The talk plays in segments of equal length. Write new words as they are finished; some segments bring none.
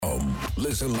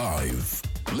Listen live.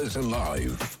 Listen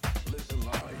live.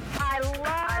 I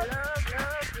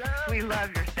love. We love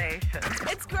your station.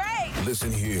 It's great.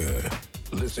 Listen here.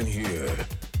 Listen here.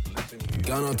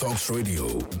 Ghana Talks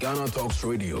Radio. Ghana Talks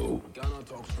Radio. Ghana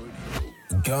Talks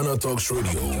Radio. Ghana Talks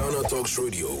Radio. Ghana Talks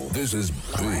Radio. This is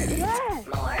big. Yes.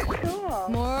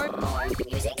 More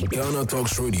music. Ghana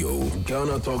Talks Radio.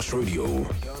 Ghana Talks Radio.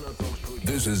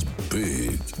 This is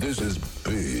big. This is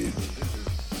big.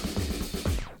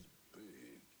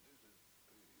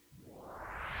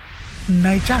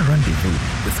 Naija Rendezvous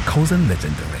with Kozen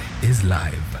Legendary is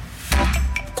live.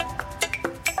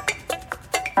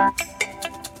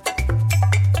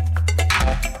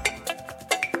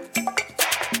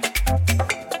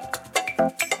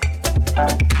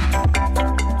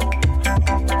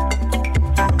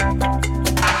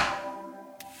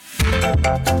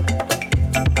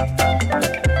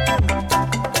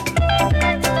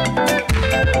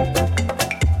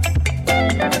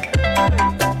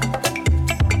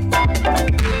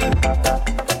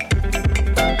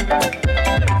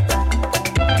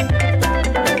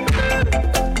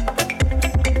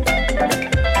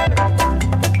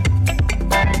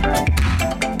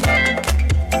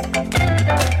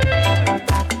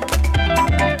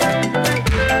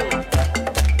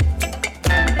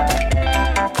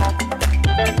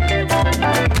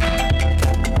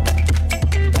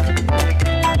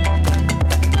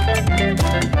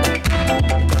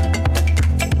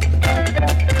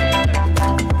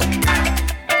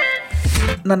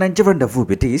 Na Nigerian Rendezvous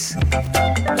it is.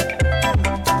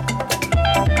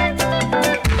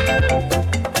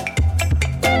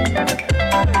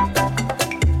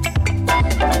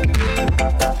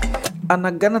 And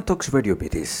na Ghana Talks Radio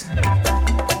it is.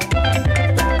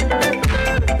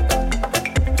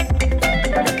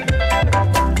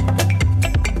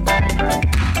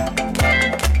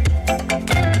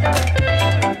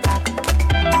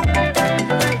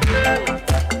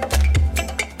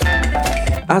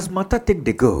 As matter take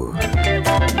the go,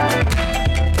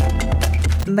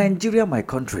 Nigeria, my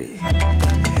country,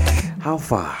 how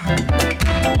far?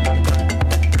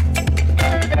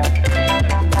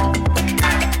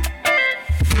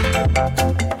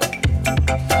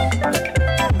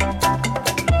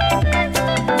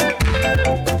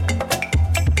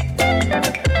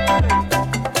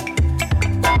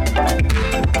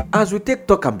 As we take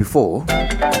talk and before,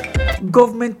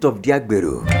 government of the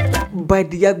Agbero, by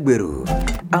the Agbero,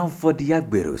 and for the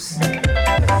Agberos.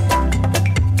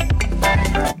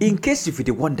 In case if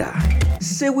you wonder,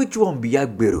 say which one be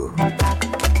Agbero.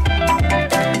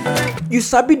 You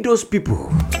sabi those people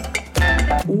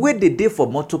where they dey for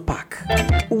motor park,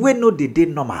 where no they dey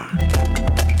normal.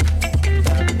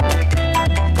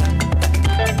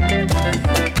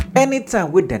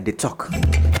 Anytime with them they talk,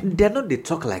 they know they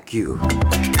talk like you.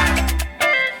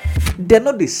 They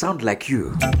know they sound like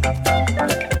you.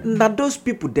 Now those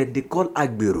people that they call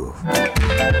Agbero.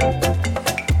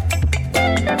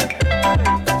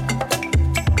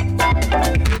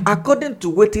 According to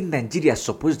what in Nigeria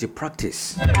supposed to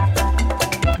practice,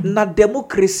 na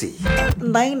democracy,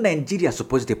 na in Nigeria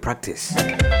supposed to practice.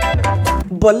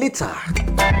 But later,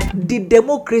 the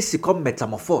democracy come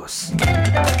metamorphose.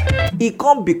 It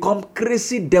come become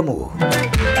crazy demo.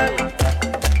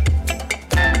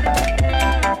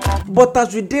 But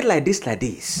as we did like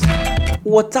this,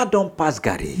 water don't pass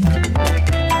Gary.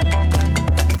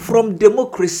 From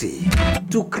democracy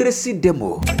to crazy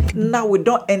demo, now we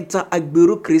don't enter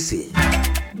Agberocracy.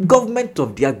 Government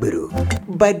of the Agbero,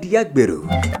 by the Agbero,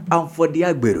 and for the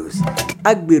Agberos.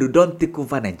 Agbero don't take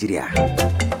over Nigeria.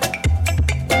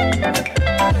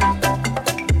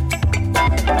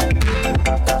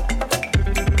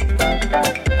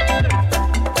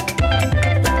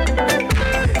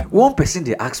 One person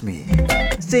they ask me,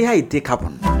 say how it take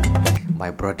happen.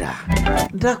 My brother,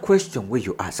 that question where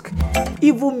you ask,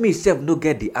 even me self no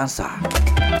get the answer.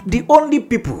 The only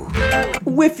people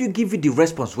who if you give you the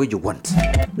response where you want,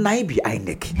 na it be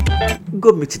INEC.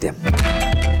 Go meet them.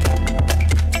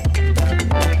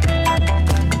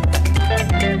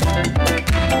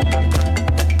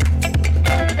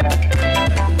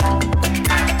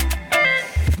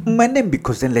 My name be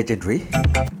Kozen Legendary,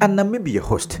 and I may be your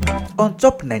host on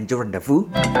Top Nigeria Rendezvous.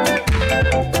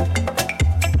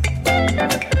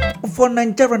 For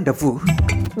Nigeria Rendezvous,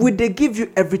 we they give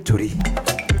you every story,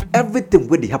 everything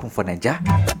where they happen for Nigeria,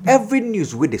 every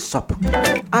news where they sup.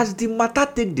 As the matter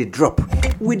take the drop,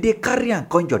 we they carry and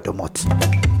conjure the mouth.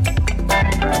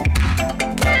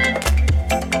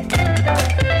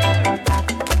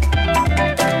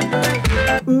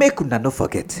 Make una no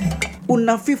forget,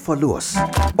 una fit follow us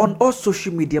on all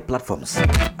social media platforms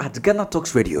at Ghana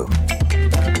Talks Radio.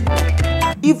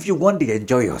 If you want to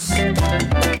enjoy us,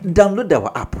 download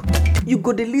our app. You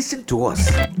go to listen to us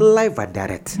live and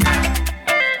direct.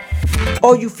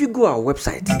 Or you fit go our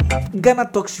website,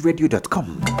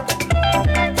 GhanaTalksRadio.com.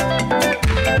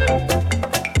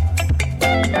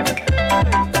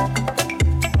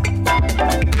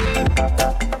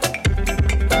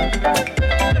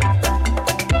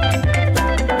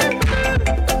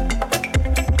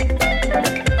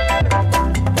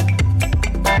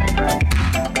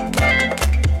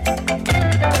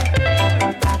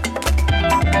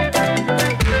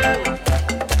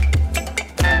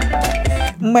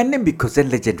 My name is Kozen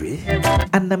Legendary,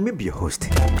 and I'm your host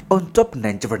on Top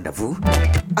Nigeria Rendezvous.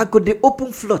 I got the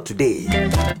open floor today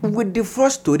with the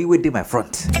first story within my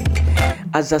front.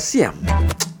 As I see him,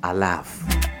 I laugh.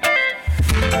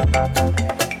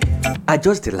 I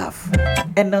just laugh,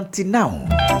 and until now,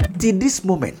 till this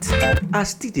moment, I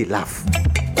still laugh.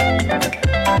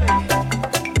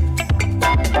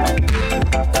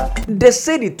 They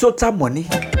say the total money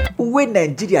when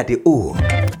Nigeria they owe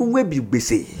will be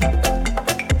busy.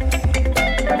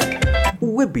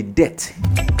 Will be debt.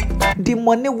 The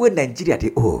money where Nigeria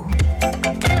they owe.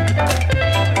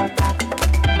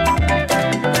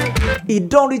 It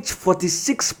don't reach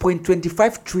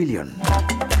 46.25 trillion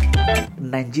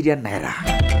Nigerian naira.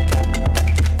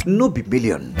 No be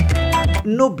million,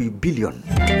 no be billion,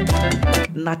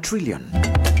 na trillion.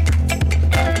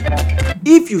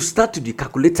 If you start to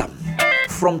calculate them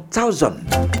from thousand,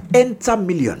 enter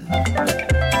million,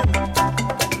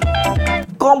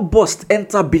 come bust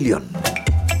enter billion.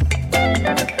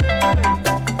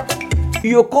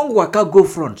 You come waka go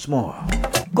front small,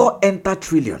 go enter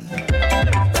trillion.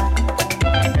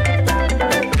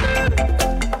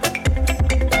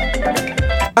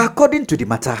 According to the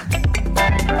matter,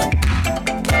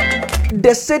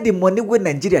 they say the money where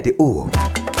Nigeria they owe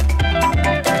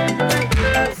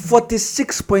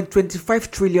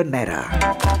 46.25 trillion naira.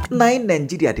 9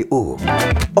 Nigeria they owe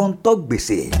on top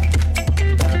BC.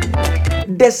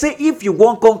 They say if you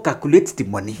want to calculate the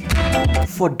money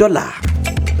for dollar,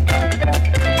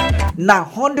 now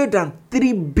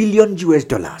 103 billion US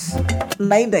dollars.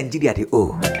 9 Nigeria they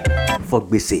owe for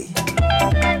BC.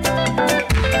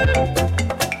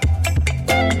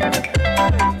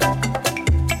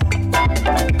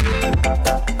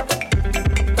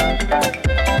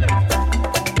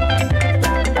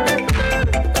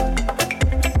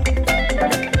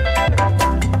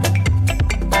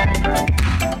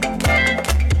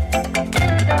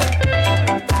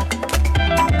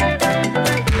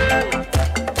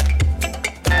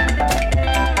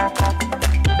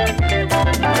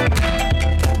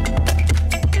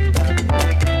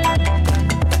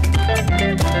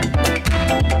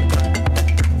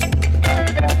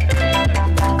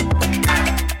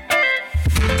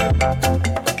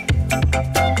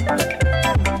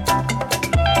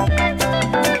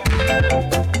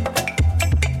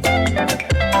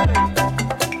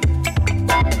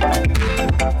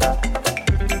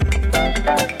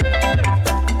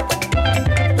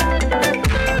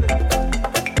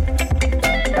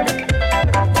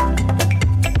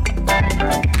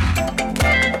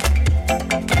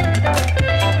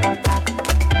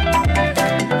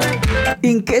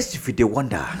 In case if you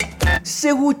wonder, say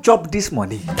who chop this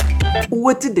money?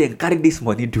 What did they carry this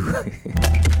money do?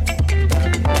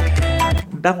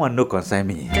 That one no concern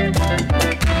me.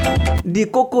 The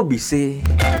cocoa be say,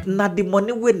 na the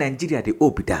money where Nigeria they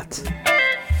owe be that.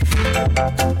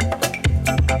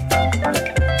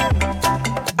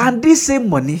 And this same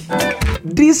money,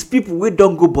 these people we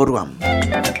don't go borrow them.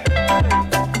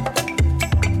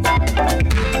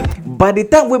 By the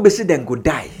time we be say them go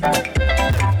die,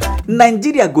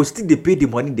 Nigeria go still they pay the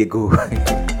money they go.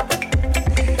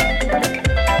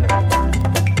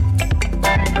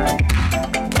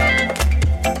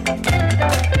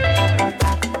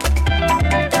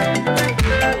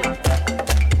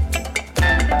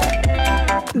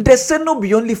 They say no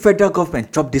be only federal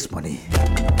government chop this money.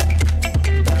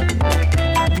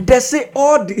 They say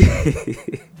all the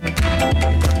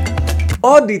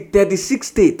 36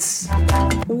 states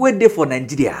wait there for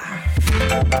Nigeria.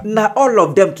 Now all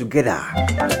of them together,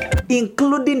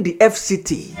 including the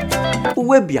FCT,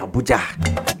 will be Abuja.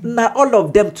 Now all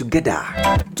of them together,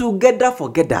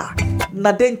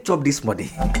 now then chop this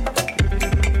money.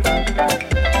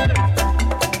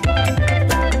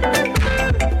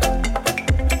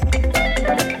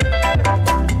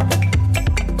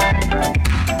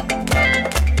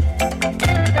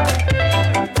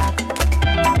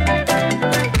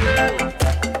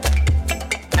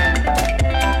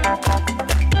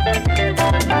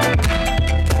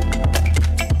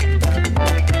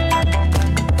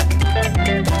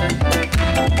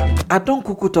 I don't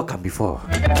cook talk am before.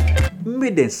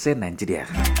 Make them sell Nigeria.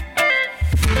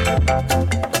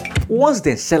 Once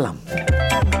they sell them,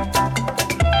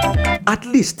 at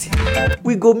least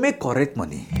we go make correct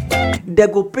money. They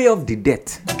go pay off the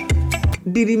debt.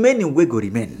 The remaining we go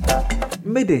remain.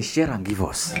 Make them share and give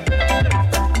us.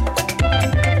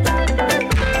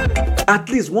 At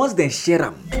least once they share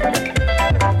them.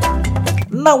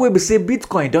 Now we be say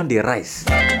Bitcoin don dey rise.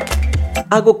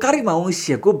 I go carry my own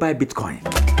share go buy Bitcoin.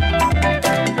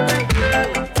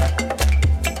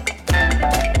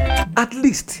 At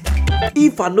least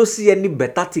if I no see any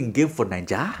better thing game for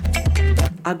Naija,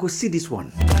 I go see this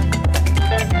one.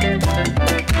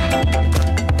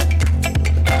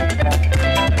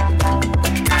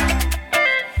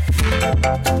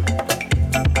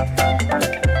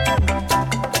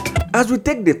 As we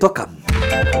take the talk am,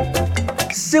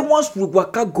 say once we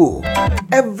waka go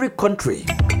every country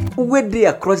where they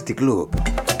across the globe.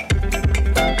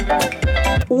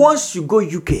 Once you go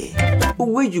UK,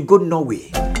 where you go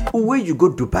Norway, where you go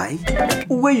Dubai,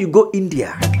 where you go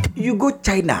India, you go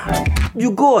China,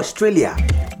 you go Australia,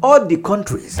 all the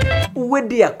countries where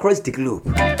they across the globe.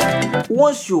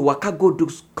 Once you waka go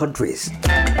those countries,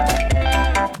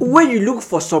 where you look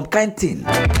for some kind thing,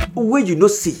 where you no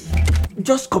see,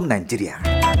 just come Nigeria.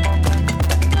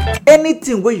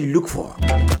 Anything where you look for,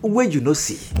 where you no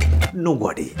see,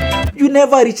 nobody. You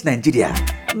never reach Nigeria,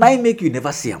 now make you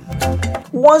never see them.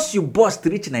 Once you bust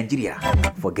reach Nigeria,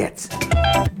 forget.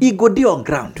 It go there on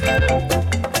ground.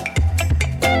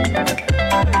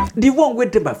 The one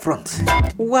went to my front,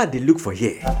 what they look for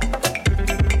here?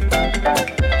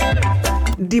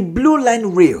 The blue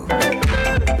line rail,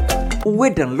 where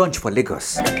they launch for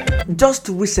Lagos, just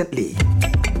recently.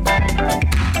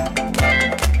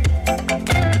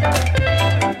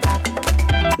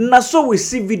 Now so we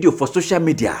see video for social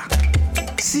media.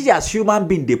 See as human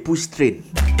being they push train.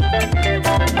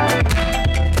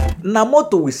 Na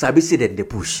moto we sabi say dem dey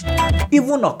push.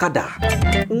 Even Okada,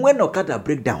 when Okada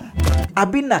break down,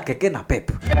 abi na keke na pep.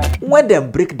 When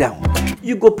dem break down,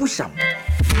 you go push am.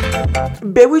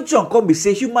 But which one come be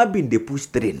say human being dey push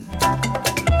train?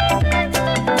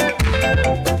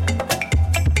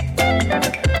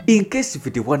 In case if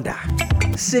you dey wonder,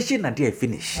 session na there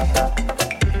finish.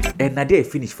 And na there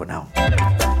finish for now.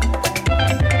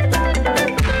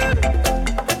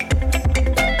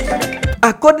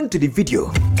 According to the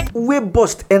video, we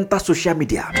bust enter social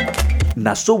media.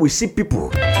 Now so we see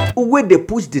people where they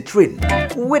push the train,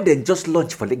 where they just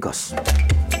launch for Lagos.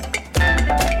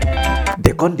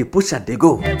 They can't they push and they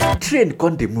go. Train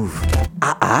can't they move.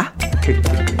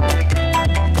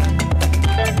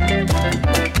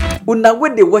 Una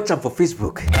when they watch them for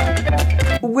Facebook,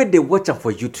 when they watch them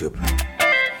for YouTube,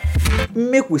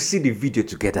 make we see the video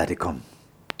together. They come.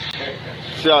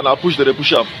 See, and I push the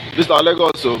push up. This is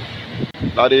Lagos, so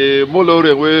now the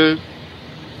Molore where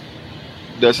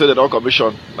they say they don't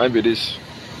commission. Might be this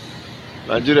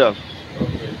Nigeria.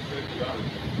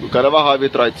 We can never have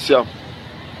it right. See,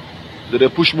 they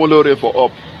push Molore for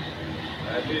up.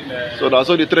 So that's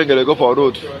how the train they go for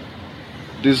road.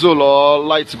 The zone all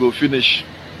lights go finish.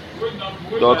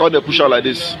 They can't they push out like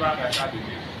this.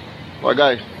 My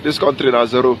guy, this country now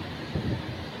zero.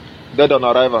 Dead on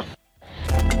arrival.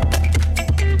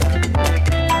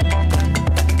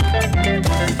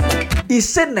 He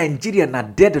said Nigeria na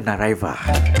dead on arrival.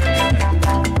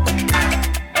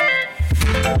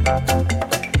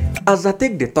 As I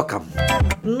take the talk am,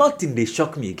 nothing they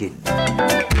shock me again.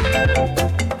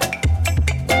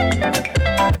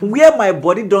 Where my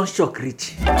body don't shock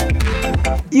reach,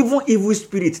 even evil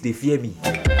spirits they fear me.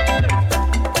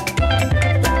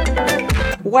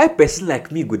 Why person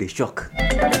like me go they shock?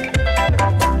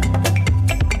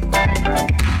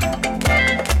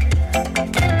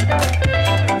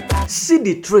 See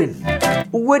the train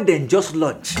where they just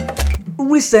launch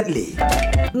recently.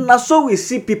 Now so we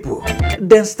see people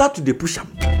then start to push them.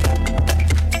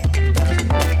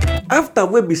 After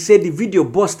we be say the video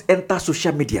burst enter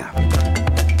social media,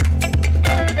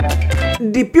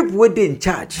 the people were in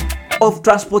charge of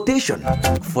transportation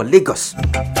for Lagos,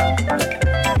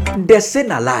 they say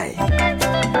na lie.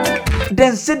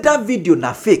 Then say that video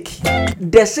na fake.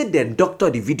 They say then doctor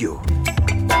the video.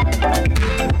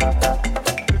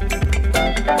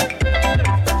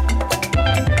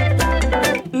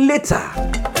 Later,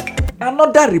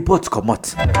 another report come out.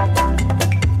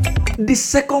 The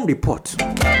second report,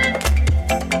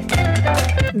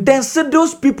 then say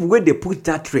those people where they put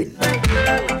that train,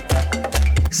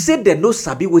 say they no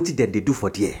sabi wetin dem dey do for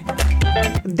there.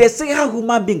 They say how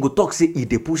human being go talk say e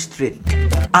dey push train,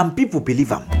 and people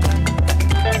believe am.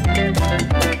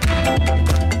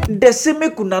 They say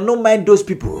make una no mind those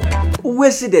people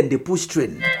wey see dem dey push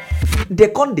train. They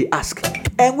come dey ask,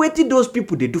 and wetin those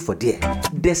people dey do for there?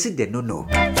 They say they no know.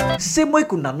 Say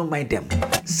make una no mind them.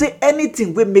 Say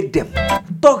anything wey make them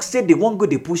talk say they wan go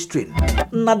dey push train.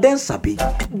 Na dem sabi,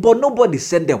 but nobody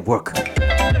send them work.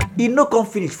 E no come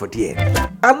finish for there.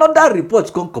 Another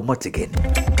report come comot again.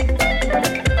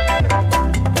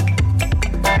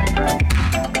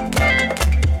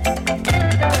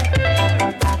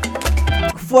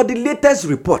 For the latest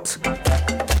report,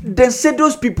 dem say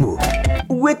those people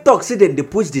wey talk say dem dey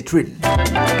push the train,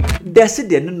 dem say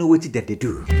dem no know wetin dem dey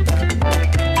do.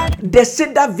 Dem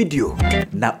say that video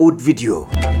na old video,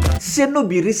 say no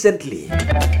be recently.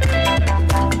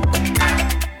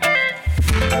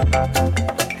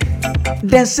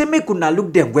 Dem say make una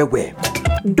look dem well well.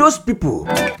 Those people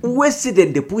wey say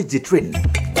dem dey push the train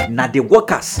na the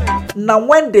workers. Na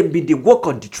when dem bin dey work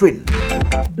on the train,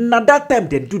 na that time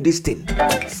dem do this thing.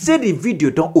 Say the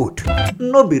video don old,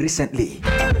 no be recently.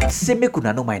 Say make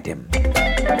una no mind dem.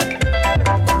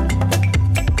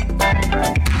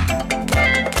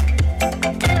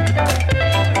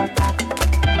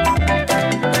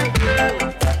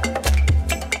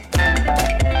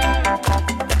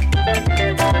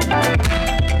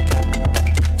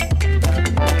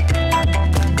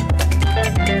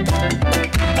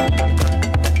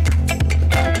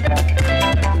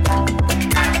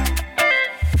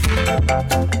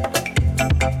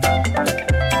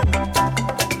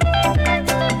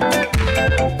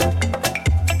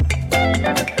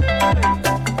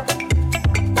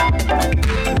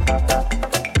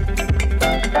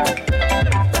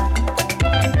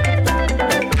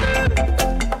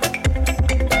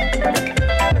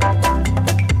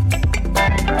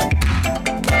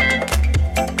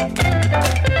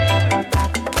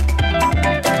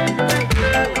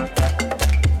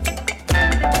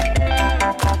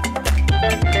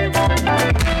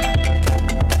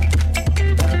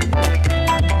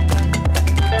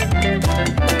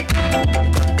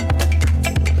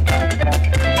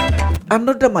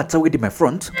 Another matter with my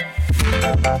front,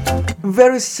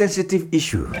 very sensitive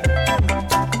issue.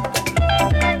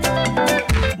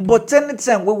 But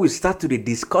anytime when we start to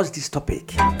discuss this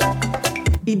topic,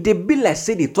 it dey be like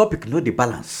say the topic no the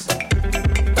balance.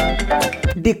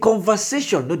 The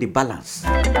conversation no the balance.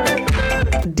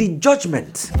 The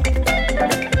judgment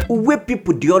where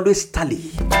people dey always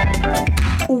tally,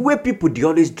 where people dey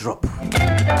always drop,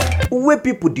 where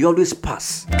people dey always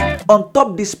pass on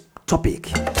top this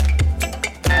topic.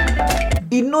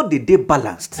 E no dey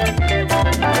balanced.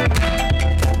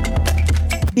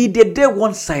 E dey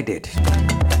one-sided.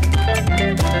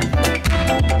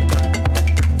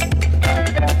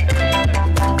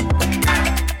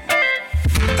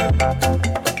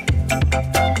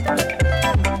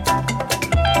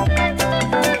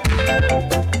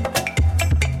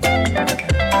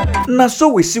 Now so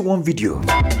we see one video,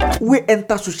 we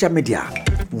enter social media,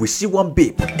 we see one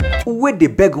babe, where they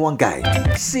beg one guy,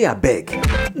 say I beg,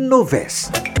 no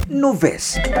verse, no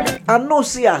verse. I know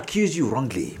say I accuse you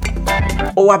wrongly,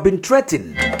 or I've been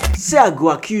threatened, say I go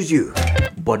accuse you,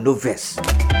 but no verse.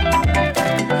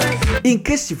 In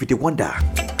case if you wonder,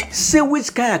 say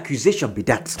which kind of accusation be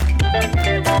that?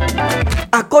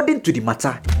 According to the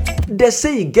matter, they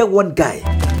say you get one guy,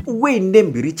 where his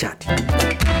name be Richard.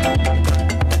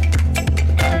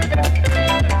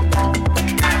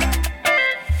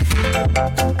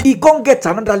 He can't get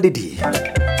another lady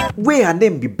where her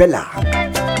name be Bella.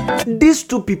 These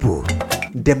two people,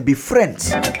 them be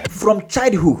friends from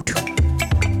childhood.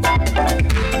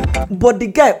 But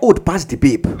the guy old past the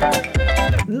babe.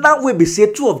 Now we be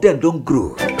say two of them don't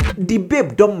grow. The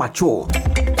babe don't mature.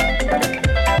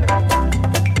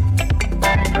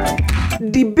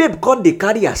 The babe can't they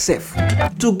carry herself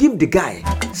to give the guy.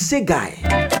 Say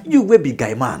guy, you will be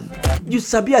guy man. You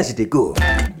sabi as they go.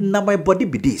 Now my body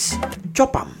be this.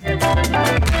 Chop am.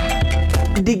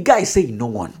 The guy say he no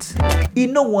want. He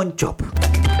no want chop.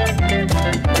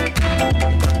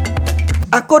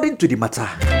 According to the matter,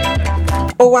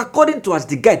 or according to as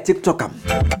the guy take talk am,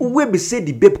 we be say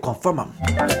the babe confirm am.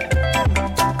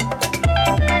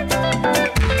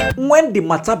 When the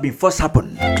matter been first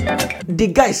happen, the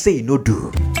guy say he no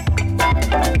do.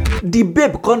 The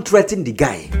babe can't threaten the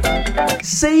guy.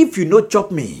 Say if you no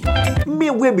chop me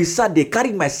wey be sad they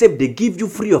carry myself, they give you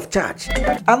free of charge.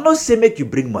 I no say make you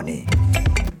bring money.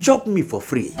 Chop me for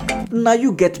free. Now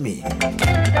you get me.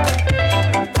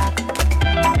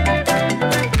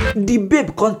 The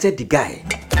babe can't tell the guy.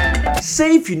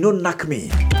 Say if you no knock me,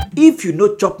 if you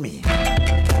no chop me,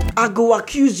 I go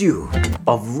accuse you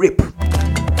of rape.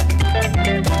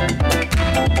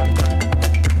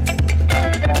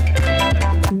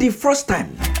 The first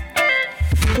time,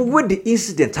 when the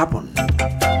incident happened,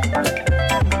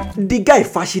 the guy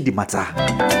fashion the matter.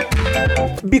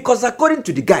 Because according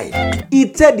to the guy, he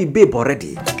tell the babe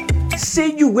already,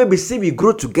 say you will be say we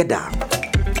grow together.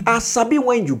 As sabi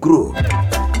when you grow,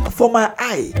 for my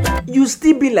eye, you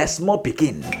still be like small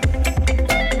pikin.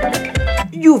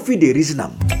 You feel the reason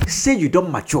am, say you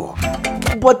don't mature.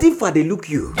 But if I dey look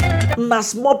you, na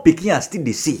small pikin and still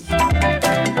dey see.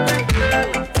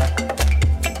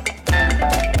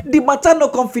 The matter no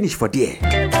come finish for there.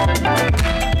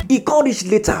 He come reach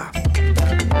later.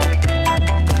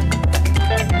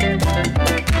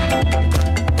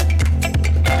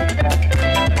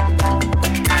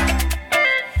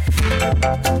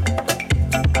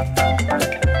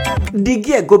 The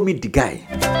girl go meet the guy.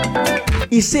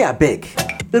 He say abeg,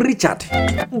 Richard,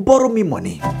 borrow me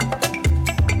money.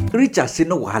 Richard say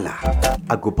no wahala,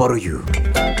 I go borrow you.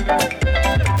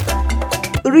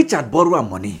 Richard borrow am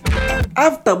money.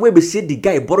 After we say the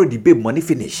guy borrow the babe money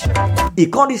finish, he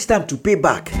come this time to pay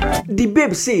back. The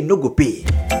babe say he no go pay.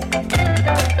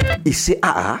 He say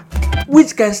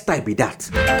which kind style be that?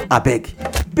 Abeg,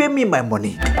 pay me my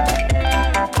money.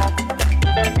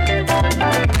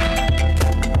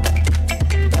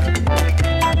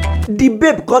 The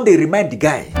babe come dey remind the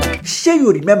guy, shey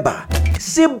you remember,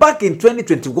 say back in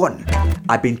 2021,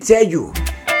 I been tell you,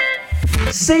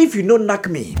 say if you no knack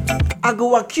me, I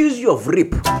go accuse you of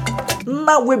rape.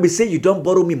 Now we be say you don't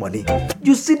borrow me money.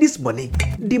 You see this money,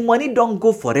 the money don't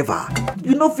go forever.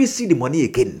 You no fit see the money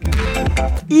again.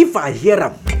 If I hear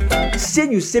am, say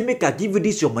you say make I give you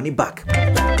this your money back,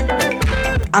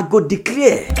 I go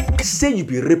declare, say you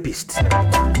be rapist.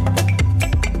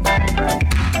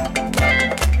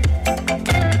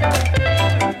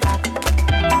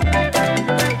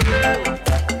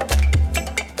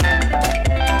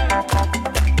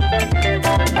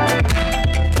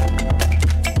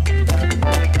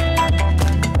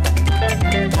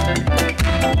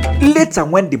 Later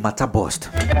when the matter burst,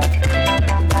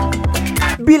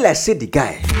 be like say the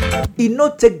guy, he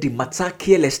no take the matter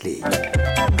carelessly.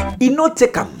 He no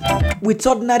take am with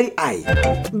ordinary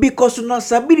eye, because una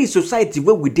sabi the society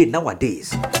where we dey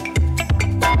nowadays.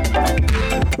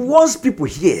 Once people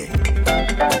hear,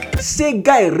 say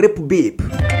guy rape babe,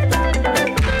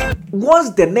 once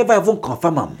they never even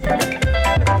confirm am,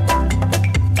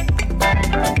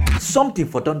 something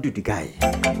for don't do the guy.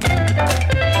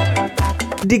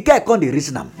 The guy come dey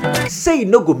reason am, say e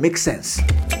no go make sense.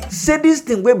 Say this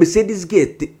thing wey be say this girl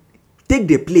take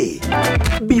dey play,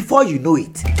 before you know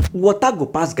it, water go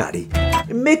pass garri.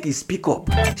 Make e speak up,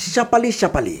 sharply.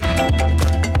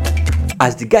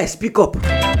 As the guy speak up,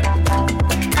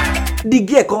 the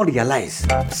girl come realize,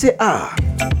 say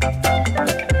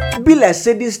be like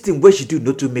say this thing wey she do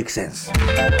no too make sense.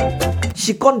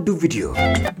 She can't do video,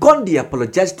 can't dey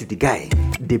apologize to the guy.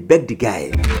 They beg the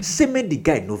guy, say make the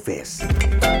guy no verse.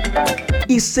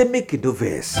 He say make it no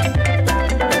verse.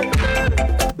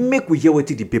 Make we hear what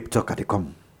the babe talk at the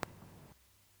come.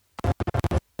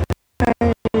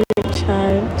 Hi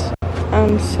Richard,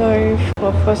 I'm sorry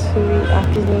for forcibly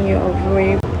accusing you of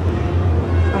rape,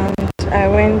 and I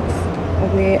went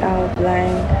way out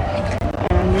blind,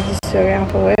 and I'm really sorry,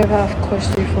 and for whatever I've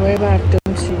caused you, for whatever I've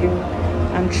done to you,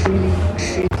 I'm truly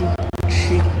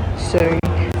sorry,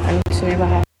 and to never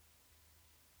have.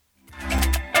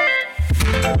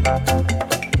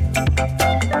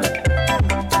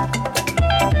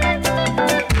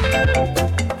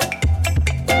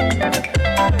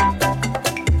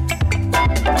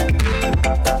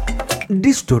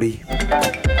 This story,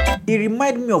 it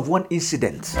reminds me of one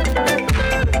incident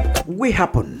we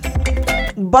happened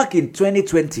back in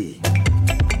 2020.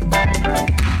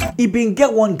 He been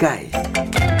get one guy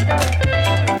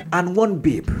and one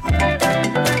babe.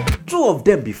 Two of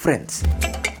them be friends.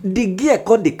 The girl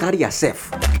come dey carry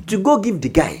herself to go give the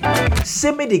guy.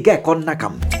 Say me the guy come knack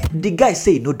am. The guy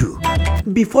say he no do.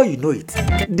 Before you know it,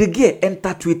 the girl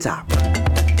enter Twitter.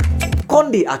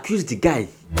 Come dey accuse the guy.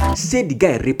 Say the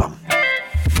guy rape am.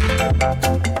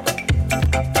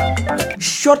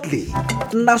 Shortly,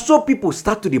 na so people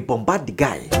start to dey bombard the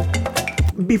guy.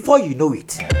 Before you know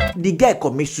it, the guy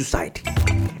commit suicide.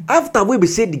 After we be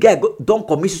say the guy don't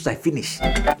commit suicide finish,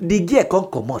 the girl come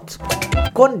comot.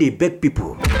 Come dey beg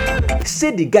people,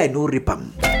 say the guy no rape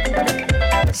am.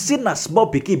 Say na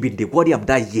small pikin bin dey worry am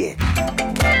that year.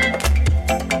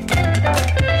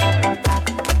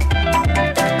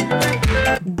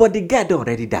 But the guy don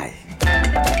already die.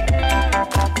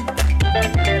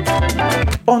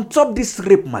 On top this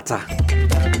rape matter,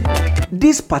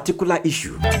 this particular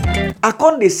issue, I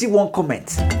can't dey see one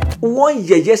comment. One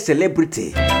yeye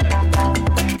celebrity,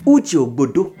 Uche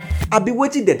Ogbodo, I be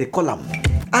waiting that they call him.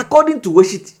 According to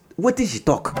What did she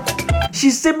talk?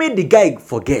 She say make the guy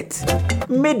forget,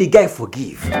 make the guy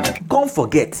forgive, come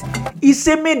forget. He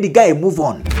say make the guy move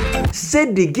on.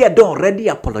 Say the girl don't already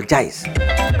apologize.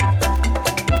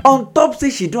 On top say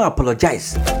she don't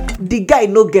apologize. The guy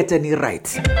no get any right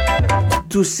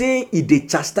to say he dey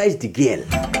chastise the girl.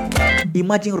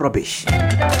 Imagine rubbish.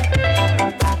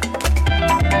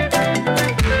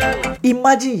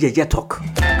 Imagine yeye talk.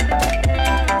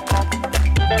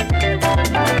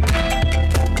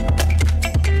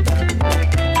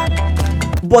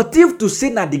 But if to say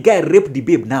na the guy rape the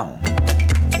babe now,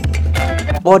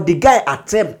 or the guy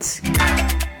attempt,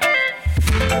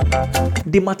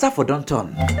 the matter for don't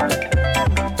turn.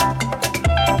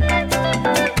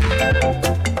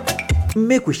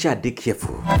 Make we shall dey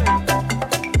careful.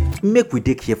 Make we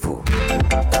dey careful.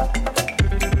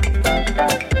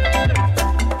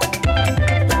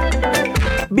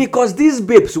 Because these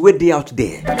babes wey dey out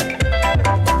there,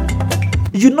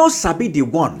 you know sabi the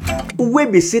one wey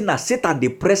be say na Satan dey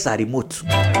press a remote.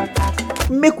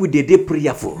 Make we dey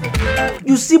prayerful.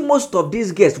 You see most of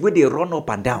these girls wey dey run up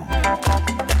and down,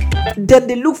 then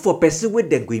they look for person wey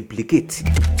dem go implicate,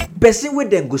 person wey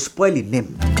dem go spoil im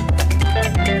name.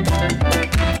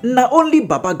 Na only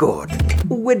Baba God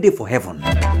wey dey for heaven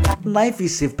na if he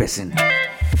save person.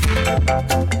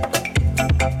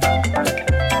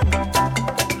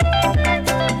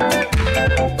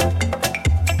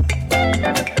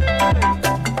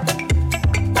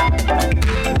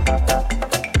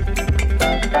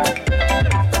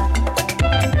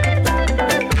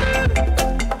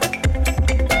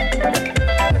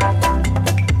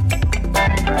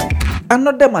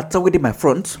 Another matter within my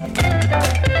front.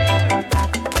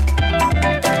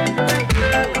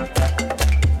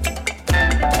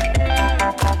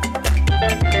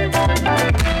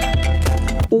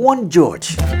 One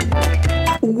judge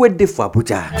wey dey for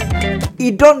Abuja,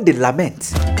 he don dey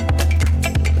lament.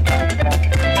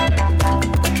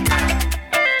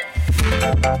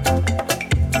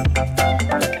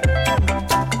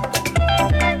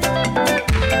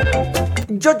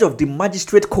 Judge of the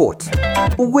magistrate court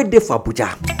wey dey for Abuja,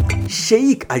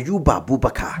 Sheikh Ayuba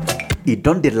Abubakar, he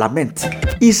don dey lament.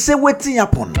 He say wetin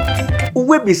happen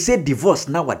wey be say divorce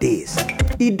nowadays,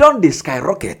 e don dey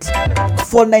skyrocket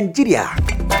for Nigeria,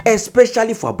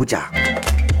 especially for Abuja.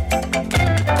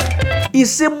 He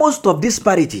say most of these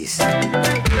marriages,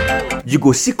 you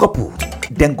go see couple,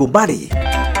 then go marry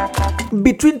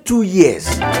between 2 years,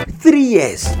 3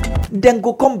 years, then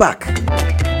go come back,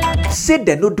 say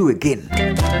they no do again.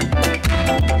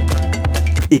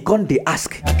 He come dey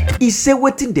ask, he say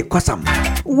wetin dey cause am,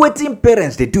 wetin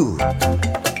parents dey do.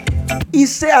 He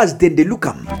say as dem dey look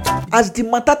am, as the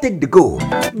matter take dey go,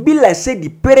 be like say the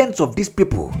parents of these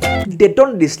people, they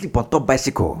don dey sleep on top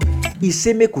bicycle. He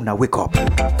say make una wake up.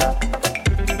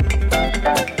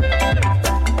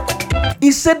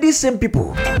 He said these same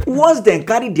people, once dem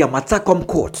carry their matter come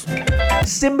court,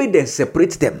 say make dem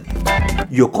separate them.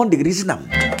 You come dey reason am.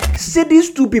 Say these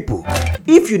two people,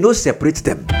 if you no separate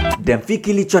them, dem fit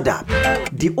kill each other.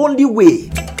 The only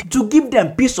way to give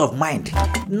them peace of mind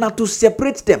na to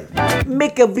separate them,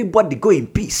 make everybody go in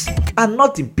peace and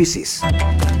not in pieces.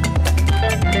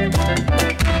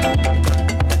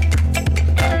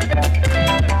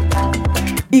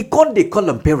 He come dey call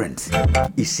on parents.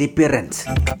 He say parents,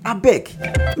 abeg,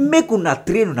 make una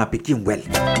train una pikin well,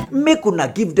 make una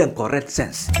give them correct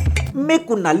sense, make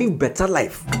una live better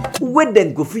life wey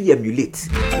dem go fit emulate.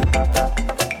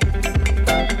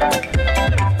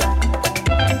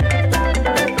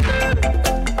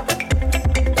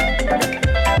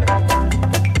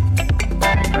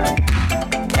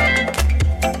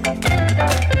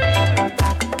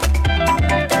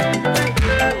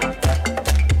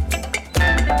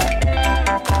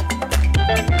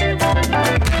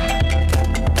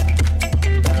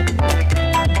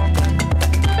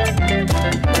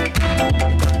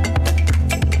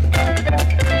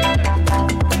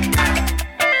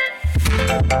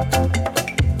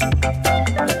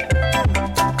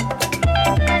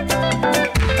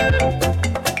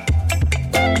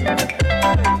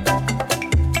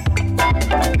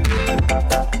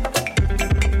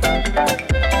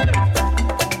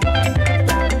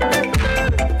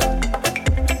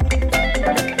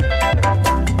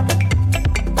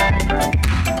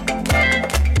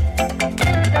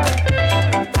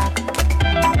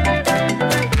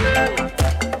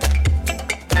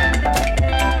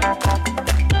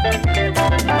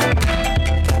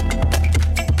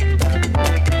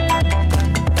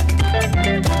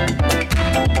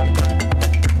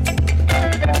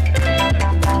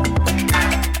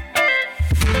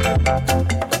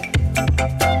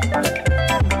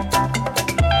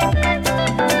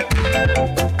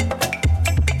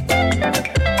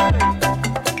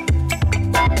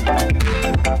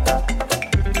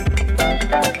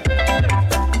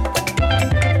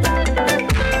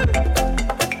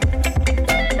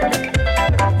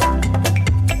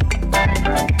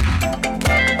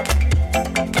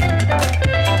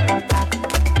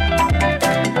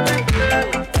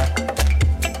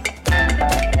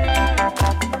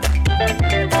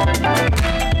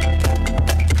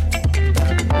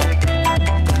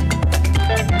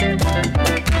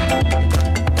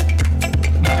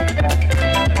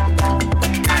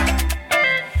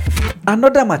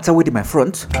 Another matter with my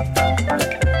front.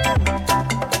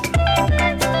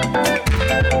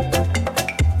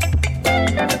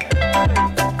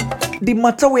 The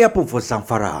matter we happen for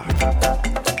Zamfara,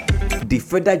 the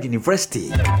Federal University,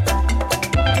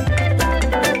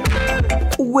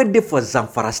 where they for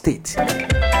Zamfara State.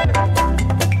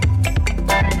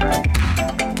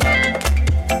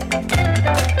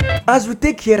 As we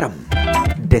take here,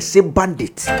 they say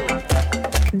bandits.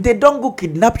 They don't go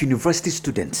kidnap university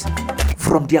students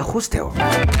from their hostel.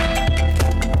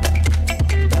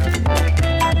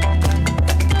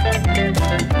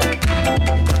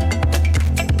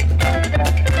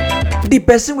 The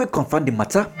person will confirm the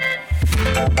matter.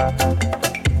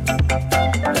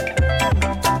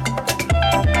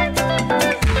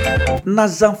 Na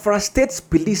Zamfara State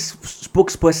Police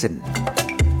spokesperson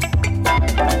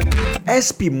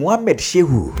SP Mohammed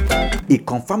Shehu, he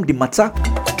confirmed the matter.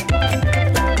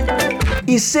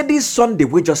 He said this Sunday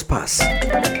we just passed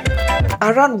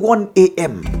around 1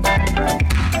 a.m.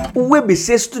 where we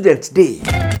say students day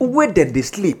where then they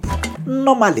sleep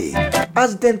normally.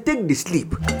 As them take the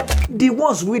sleep, the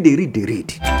ones where they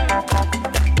read.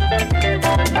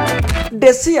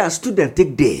 They see a student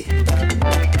take day.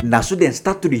 Now students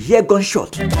start to hear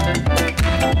gunshot.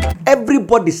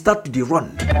 Everybody start to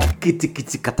run. Kitty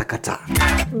kitty kata kata.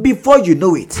 Before you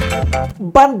know it,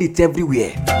 bandits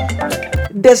everywhere.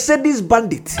 They say these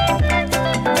bandits,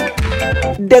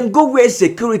 then go where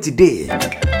security day,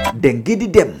 then giddy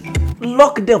them,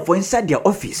 lock them for inside their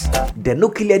office, they no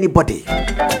kill anybody.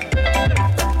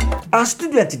 As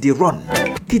students they run,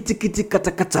 kitty kitty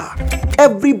kata kata,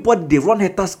 everybody they run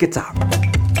heta skater.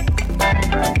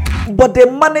 But they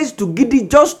managed to giddy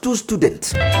just 2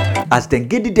 students. As they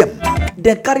giddy them,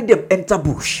 they carry them enter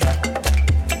bush.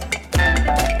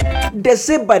 They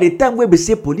say by the time we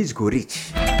say police go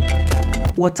reach,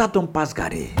 water don't pass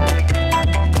Gary.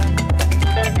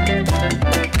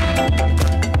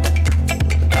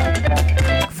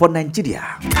 For Nigeria,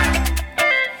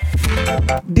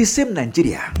 the same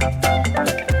Nigeria,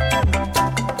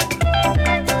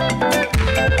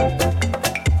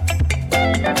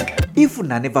 if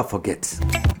una never forget,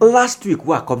 last week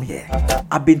when I come here,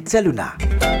 I've been telling her,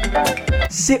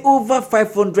 say over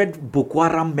 500 Boko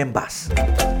Haram members.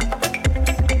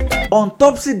 On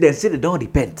top, say they don't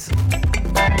repent.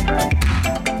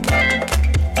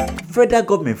 Federal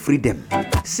government free them.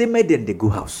 Say make them they go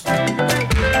house.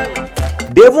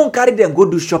 They even carry them go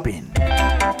do shopping.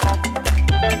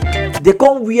 They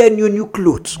come wear new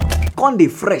clothes. Come they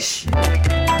fresh.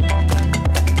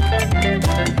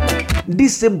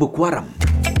 This same Boko Haram,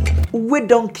 we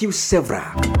don't kill several.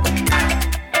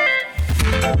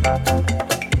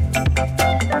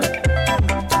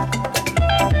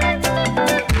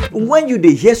 When you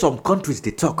they hear some countries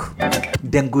they talk,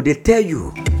 then go they tell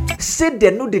you, say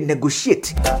they know they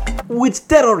negotiate with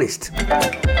terrorists.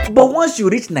 But once you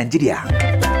reach Nigeria,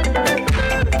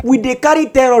 we they carry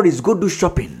terrorists go do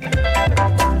shopping.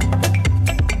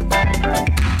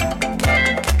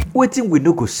 Waiting we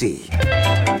no go see.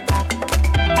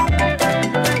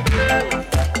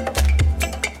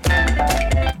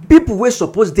 People were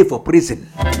supposed they for prison.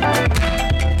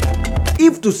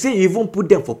 If to say you even put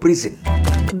them for prison,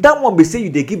 that one be say you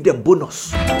they give them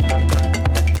bonus.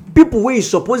 People where you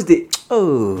suppose they,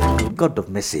 oh God of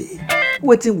mercy,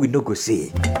 waiting we no go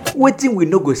see, waiting we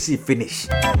no go see finish.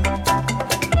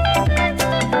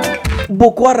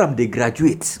 Boko Haram they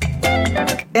graduate,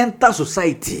 enter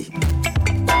society.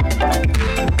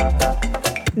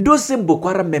 Those same Boko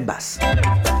Haram members,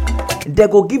 they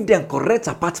go give them correct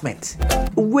apartment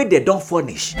where they don't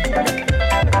furnish.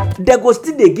 They go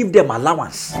still they give them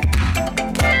allowance.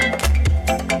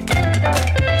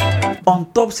 On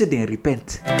top say they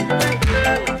repent.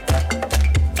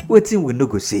 Waiting we no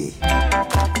go see.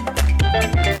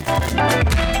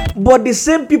 But the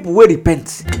same people will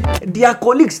repent. Their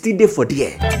colleagues still there for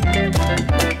there.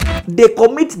 They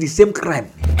commit the same crime.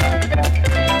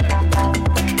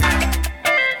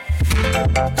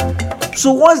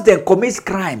 So once they commit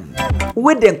crime,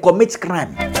 when they commit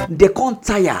crime, they can't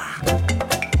tire.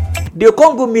 They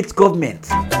can't go meet government.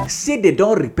 Say they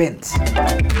don't repent.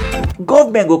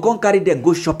 Government go come carry them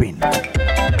go shopping.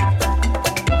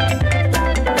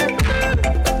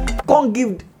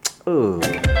 don't give. Oh,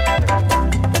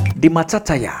 the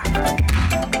matataya.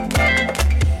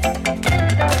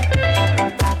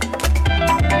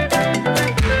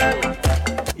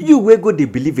 You will go they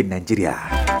believe in Nigeria.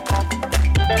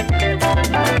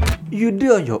 You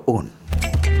do on your own.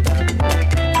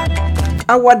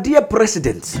 Our dear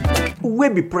president,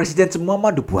 will be President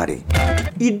Muhammadu Buhari.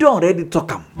 He don't already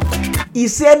talk him. He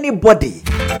say anybody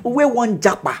we want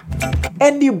japa,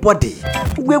 anybody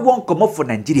we want come up for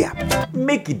Nigeria,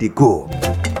 make it they go.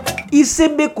 He say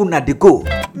make una they go,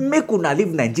 make una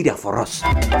leave Nigeria for us.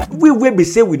 We will be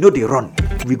say we know they run,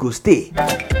 we go stay.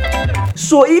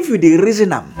 So if you dey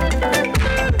reason am,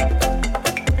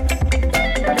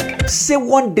 say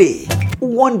one day,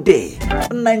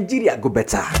 Nigeria go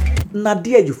better. Na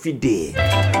there you fit dey.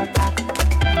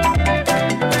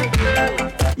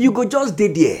 You go just dey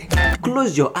there,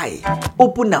 close your eye,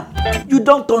 open am. You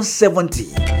don turn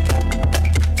 70.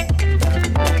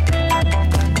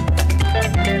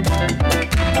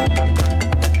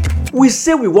 We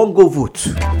say we won't go vote.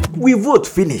 We vote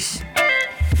finish.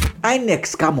 INEC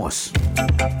scam us.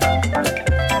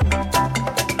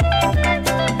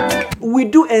 We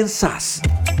do NSAS.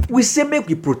 We say make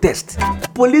we protest.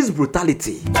 Police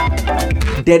brutality.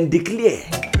 Then declare.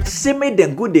 Say make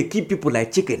them go they keep people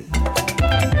like chicken.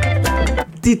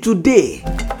 Till today,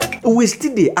 we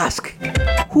still they ask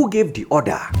who gave the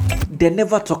order. They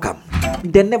never talk am.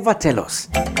 They never tell us.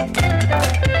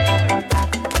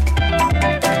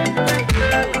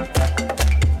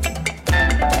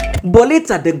 But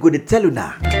later them go to tell you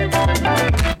now.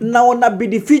 Now na be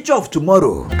the future of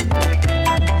tomorrow.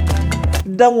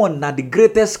 That one na the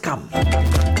greatest scam.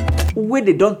 Where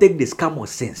they don't take the scam of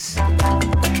sense.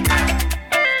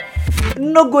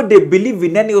 No go they believe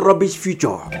in any rubbish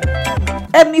future.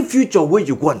 Any future where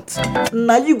you want.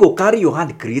 Now you go carry your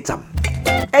hand create them.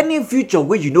 Any future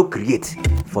where you no create,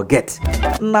 forget.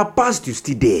 Now past you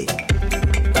still there.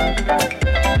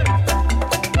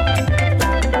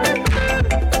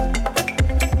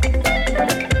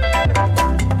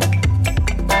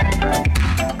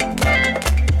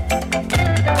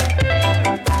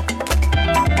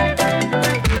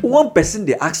 One person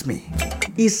they ask me,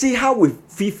 he say how we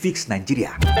fit fix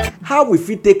Nigeria? How we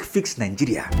fit take fix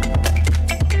Nigeria?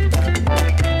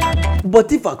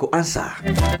 But if I go answer,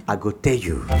 I go tell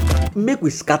you, make we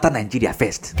scatter Nigeria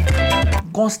first.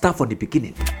 Come start from the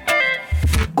beginning.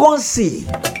 Come see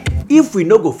if we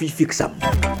no go fit fix them.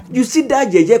 You see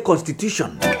that yeye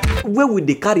constitution where we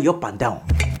dey carry up and down.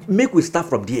 Make we start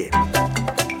from there.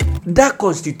 That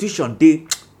constitution dey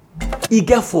e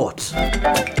get fault.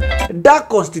 That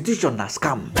constitution na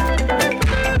scam.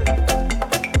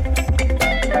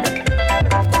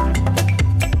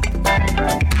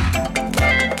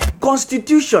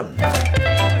 Constitution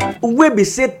wey be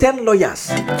say 10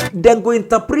 lawyers dem go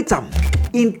interpret am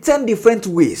in 10 different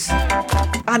ways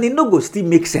and e no go still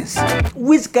make sense.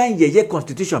 Which kind yeye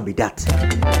constitution be that?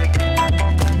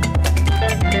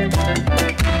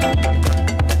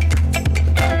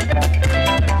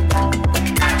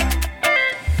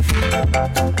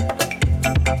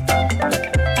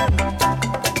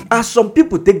 As some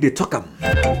people take the talk am,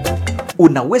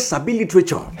 una we sabi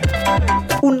literature,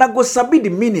 una go sabi the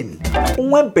meaning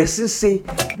when person say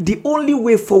the only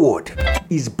way forward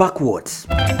is backwards.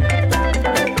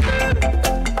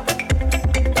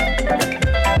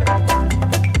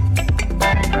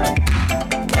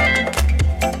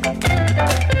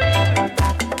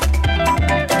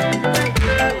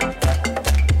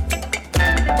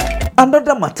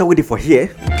 Another matter waiting for here.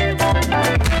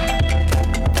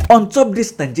 On top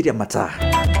this Nigeria matter,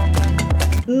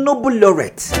 Nobel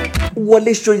laureate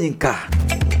Wole Soyinka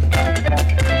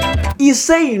is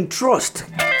saying trust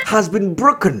has been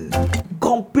broken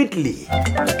completely.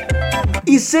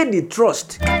 He said the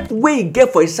trust where he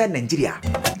get for inside Nigeria,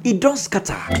 it don't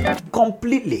scatter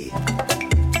completely.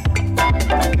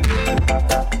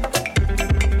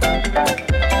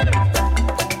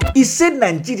 He said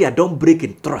Nigeria don't break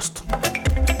in trust.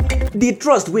 The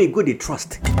trust where you go the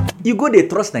trust. You go they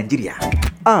trust Nigeria.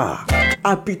 Ah,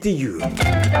 I pity you.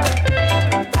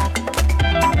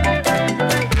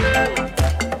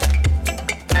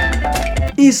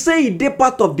 He say they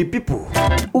part of the people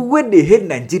when they hate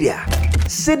Nigeria.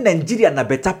 Say Nigeria na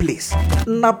better place.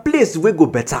 Na place we go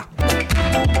better.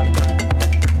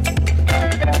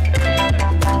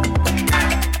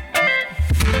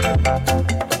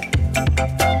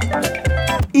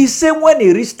 He say when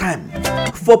it reach time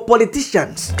for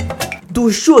politicians to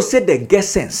show say they get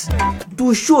sense,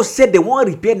 to show say they want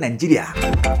repair Nigeria,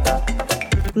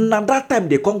 now that time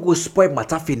they can't go spoil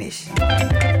matter finish.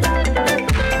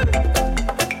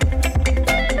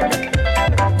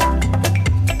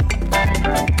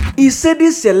 said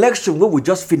this election wey we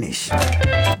just finish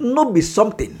no be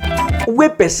something wey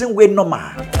person wey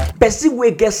normal, person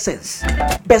wey get sense,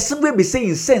 person wey be say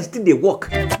im sense still dey work,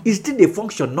 e still dey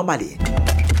function normally.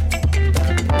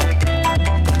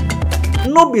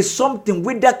 No be something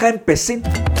wey that kind person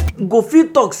go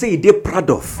fit talk say e dey proud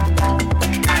of.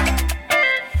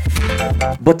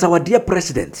 But our dear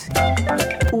president,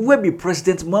 wey be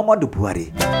President Muhammadu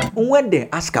Buhari, when they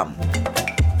ask him,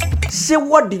 say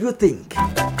what do you think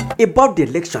about the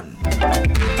election?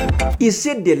 He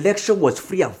said the election was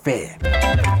free and fair.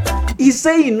 He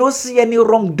say he no see any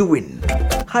wrongdoing.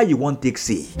 How you want to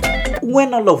see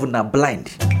when all of them are blind?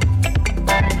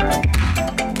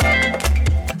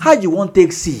 How you want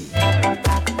to see?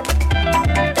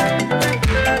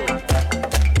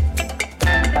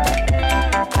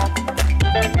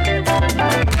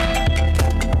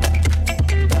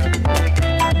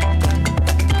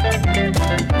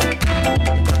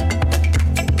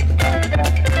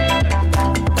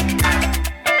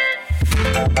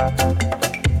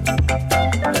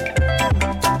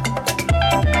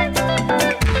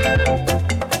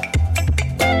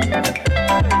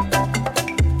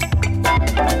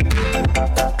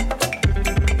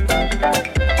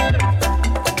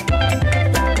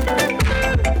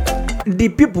 The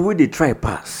people wey dey try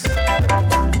pass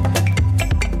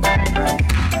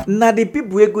na the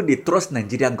people wey go dey trust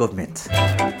Nigerian government.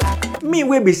 Me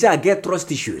wey be say I get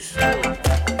trust issues, I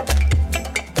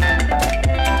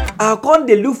come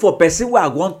dey look for person wey I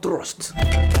wan trust.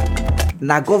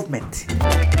 Na government,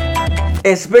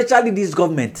 especially this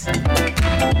government.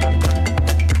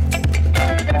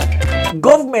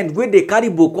 Government wey dey carry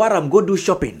Boko Haram go do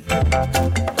shopping.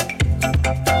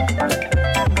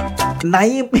 Na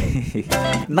him me.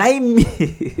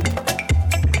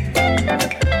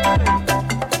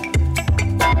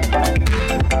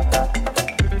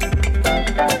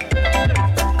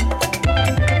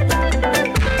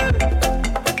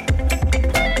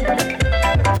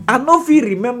 I no fit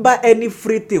remember any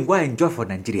free thing wey I enjoy for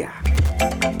Nigeria,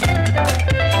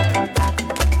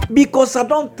 because I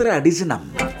don try reason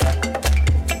am.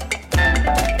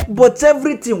 But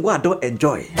everything wey I don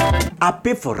enjoy, I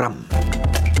pay for am.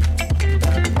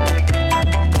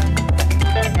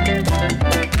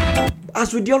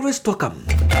 As we dey always talk am,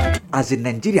 as a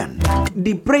Nigerian,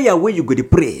 the prayer wey you go dey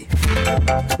pray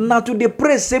na to dey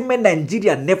pray say may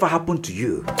Nigeria never happen to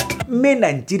you. May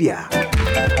Nigeria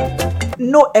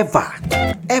no ever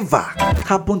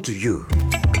happen to you.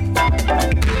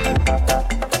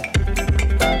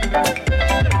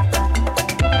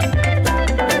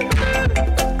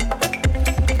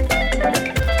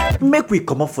 Make we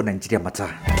come up for Nigeria matter.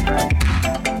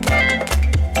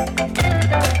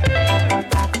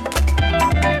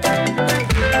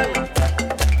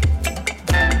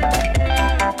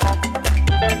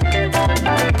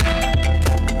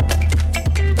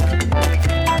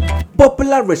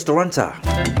 Popular restaurateur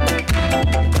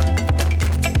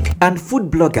and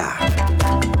food blogger,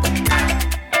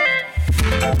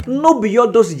 no be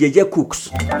all those yeye cooks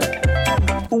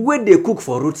wey dey cook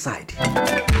for roadside.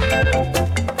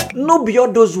 No be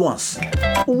all those ones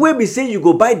wey be say you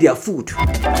go buy their food,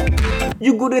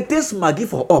 you go dey taste maggi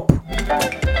for up,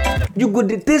 you go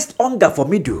dey taste hunger for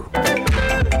middle.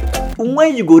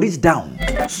 When you go reach down,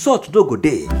 salt no go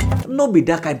dey. No be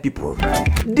that kind people.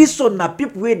 This one na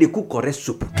people wey dey cook correct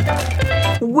soup,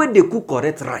 wey dey cook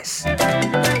correct rice,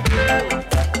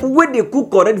 wey dey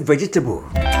cook correct vegetable,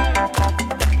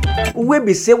 wey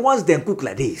be say once dem cook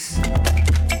like this,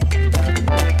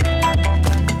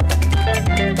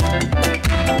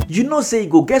 you know say you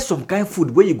go get some kind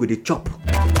food wey you go dey chop.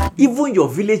 Even your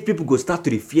village people go start to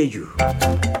dey fear you.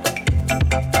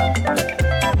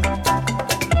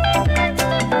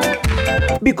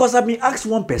 Because I been asked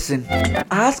one person, I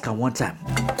asked her one time,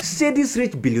 say these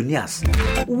rich billionaires,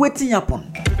 wetin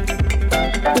happen?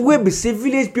 Wey be say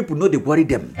village people no dey worry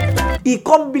them. E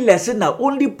come be like say na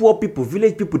only poor people,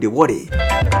 village people dey worry.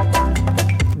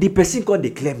 The person come dey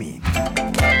clear me.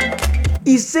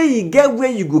 He say e get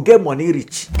where you go get money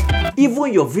reach,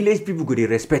 even your village people go dey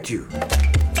respect you.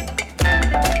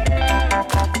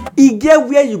 E get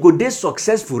where you go dey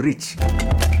successful reach,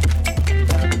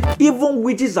 even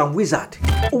witches and wizards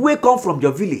wey come from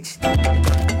your village,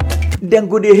 dem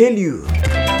go dey hail you.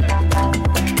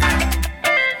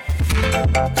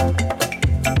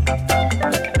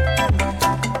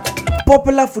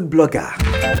 Popular food blogger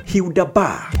Hilda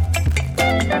Bar,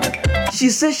 she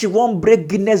says she won't break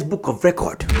Guinness Book of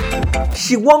Record.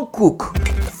 She won't cook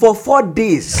for 4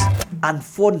 days and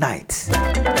 4 nights.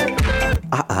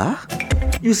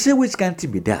 You say which kind thing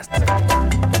be that?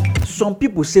 Some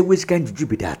people say which kind juju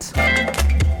be that?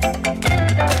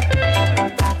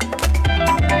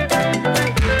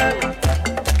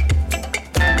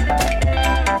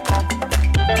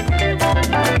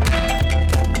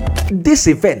 This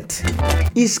event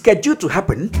is scheduled to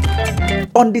happen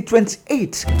on the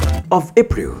 28th of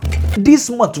April. This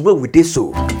month where we did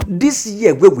so, this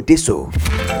year where we did so,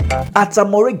 at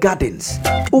Amore Gardens,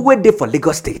 where they for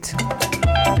Lagos State.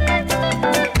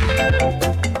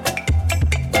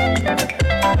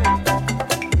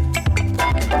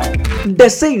 They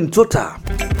say in total,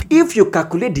 if you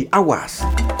calculate the hours,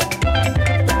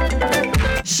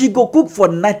 she go cook for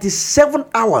 97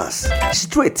 hours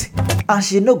straight and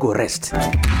she no go rest.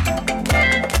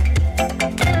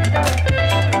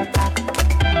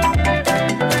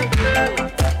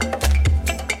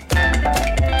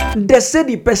 They say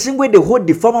the person where they hold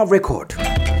the former record,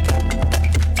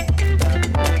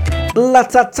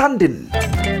 Lata Tandon,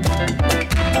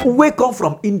 we come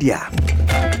from India.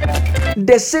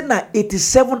 They say na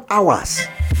 87 hours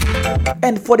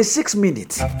and 46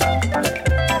 minutes.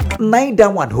 9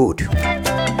 down one hold.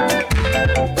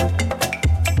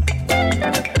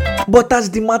 But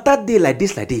as the matter day like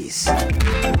this,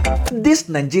 this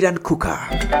Nigerian cooker,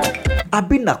 I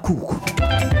been a cook.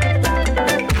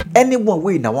 Anyone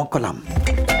way in a one column.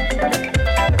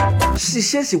 She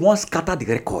says she won't scatter the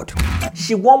record.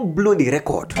 She won't blow the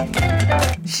record.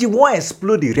 She won't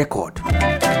explode the record.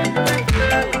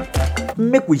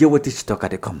 Make we hear what she talk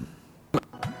at the come.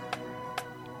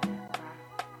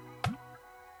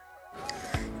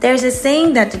 There's a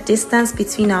saying that the distance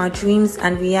between our dreams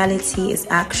and reality is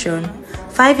action.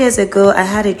 5 years ago, I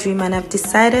had a dream and I've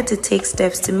decided to take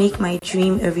steps to make my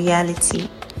dream a reality.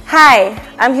 Hi,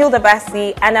 I'm Hilda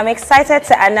Bassi and I'm excited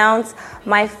to announce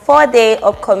my 4-day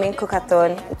upcoming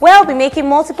cookathon, where I'll be making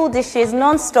multiple dishes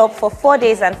non-stop for 4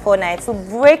 days and 4 nights to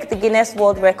break the Guinness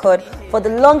World Record for the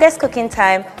longest cooking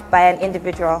time by an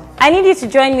individual. I need you to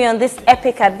join me on this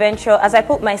epic adventure as I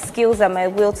put my skills and my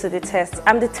will to the test.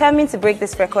 I'm determined to break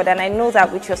this record and I know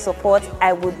that with your support,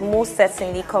 I would most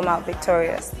certainly come out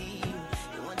victorious.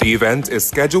 The event is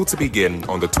scheduled to begin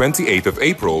on the 28th of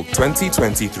April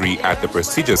 2023 at the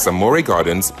prestigious Amore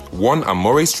Gardens, 1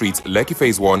 Amore Street, Lekki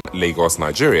Phase 1, Lagos,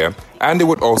 Nigeria, and it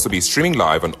would also be streaming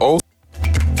live on all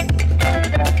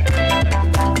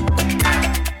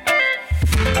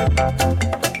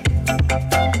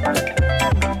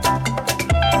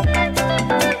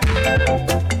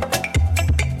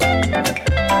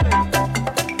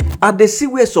And they see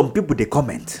where some people they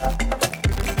comment.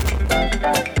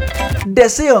 They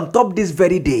say on top this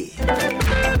very day,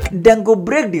 then go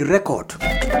break the record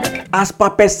as per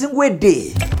person where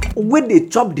they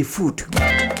chop the food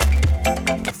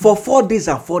for 4 days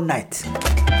and 4 nights.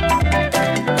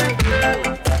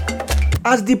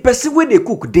 As the person where they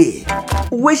cook day,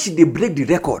 where should they break the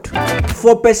record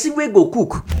for person where go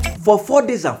cook for 4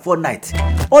 days and 4 nights.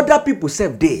 Other people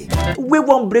save day, we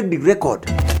won't break the record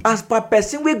as per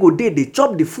person where go day they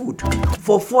chop the food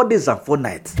for 4 days and 4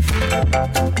 nights.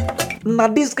 Now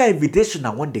this kind of invitation I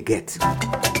want to get.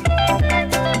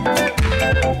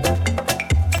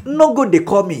 No go they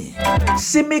call me.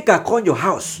 Say make I call your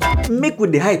house. Make we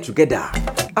dey hide together.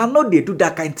 I know they do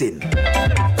that kind of thing.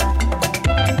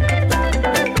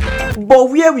 But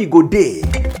where we go there,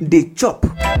 they chop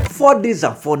 4 days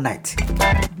and 4 nights.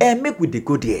 And make we dey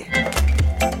go there.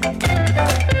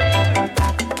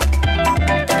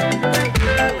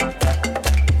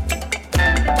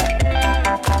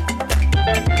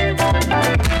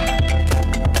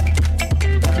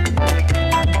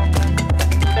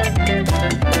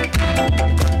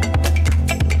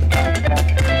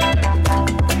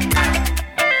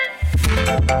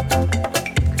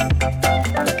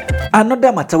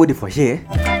 Another matter with for here.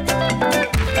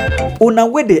 Una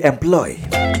where they employ.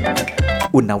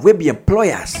 Una where be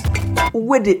employers.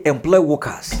 Where they employ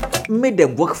workers. Make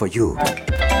them work for you.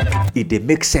 If they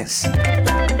make sense.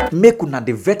 Make una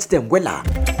they vet them wella.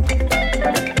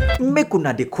 Make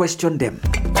una they question them.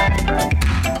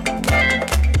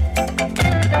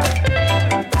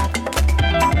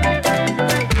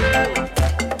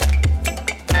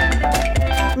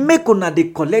 Make una they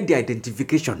collect the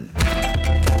identification.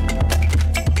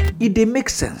 It dey make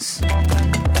sense.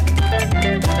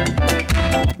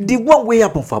 The one way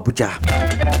happen for Abuja.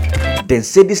 Then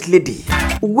say this lady,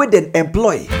 where then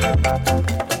employ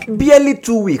barely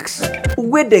 2 weeks,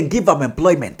 where then give am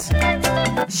employment.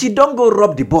 She don't go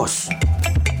rob the boss.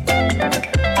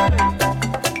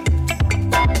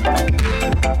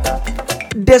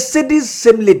 They say this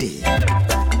same lady,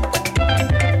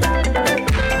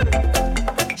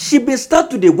 she been start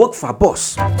to dey work for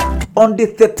boss on the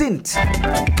 13th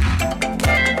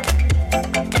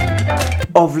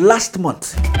of last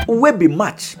month, wey be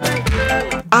March.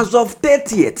 As of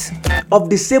 30th of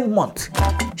the same month,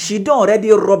 she don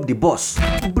already rob the boss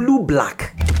blue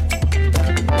black.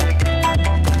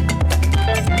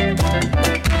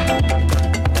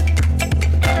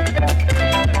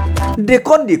 They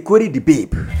come, they query the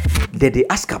babe. They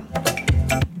ask him,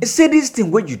 say this thing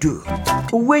what you do,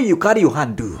 where you carry your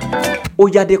hand do, or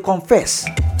yeah they confess.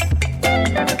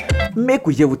 Make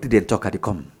we hear what they talk at the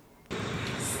come.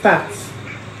 Start.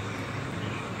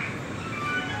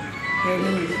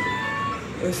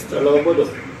 Esther. Hello, Bodo.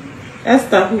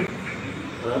 Esther who?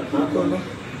 Okoro.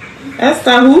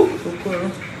 Esther who?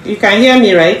 Okoro. You can hear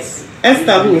me, right?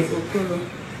 Esther who? Okoro.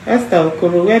 Esther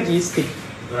Okoro, where do you stay?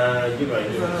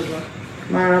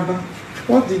 Maraba.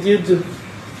 What did you do?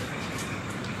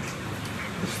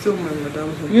 I stole my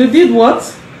madam hair. You did what?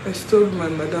 I stole my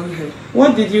madam hair.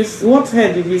 What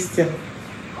hair did you steal?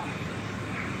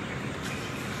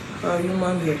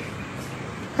 Human hair.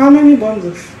 How many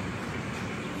bundles?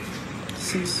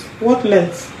 6. What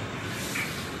length?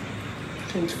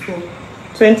 24.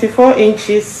 24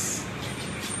 inches.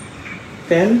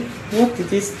 Then, what is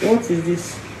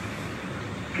this?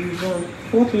 Ribbon.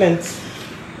 What length?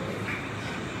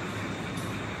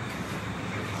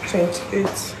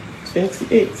 28.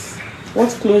 28. What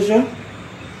closure?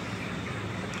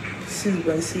 6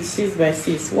 by 6. 6 by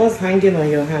 6. What's hanging on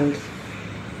your hand?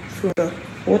 Shoulder.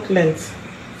 What length?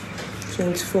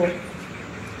 24.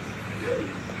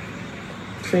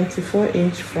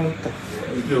 24-inch frontal.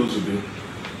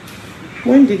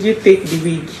 When did you take the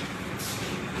wig?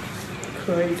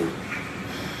 Friday.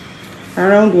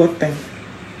 Around what time?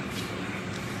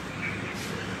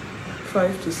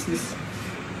 5 to 6.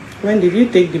 When did you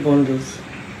take the bundles?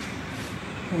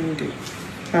 Monday.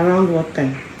 Around what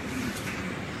time?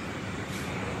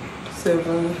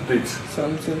 7. Date.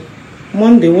 Something.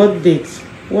 Monday, what date?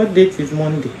 What date is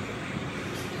Monday?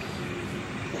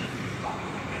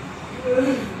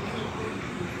 March.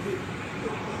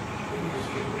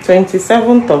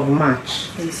 27th of March.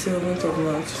 27th of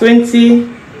March.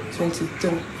 2022.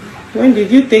 When did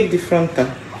you take the frontal?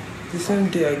 The same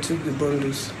day I took the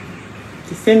bundles.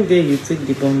 The same day you took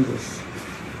the bundles.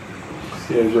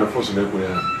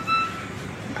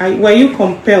 Were you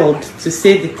compelled to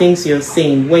say the things you're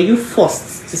saying? Were you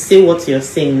forced to say what you're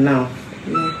saying now?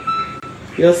 No.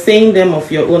 You're saying them of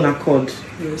your own accord?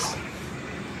 Yes.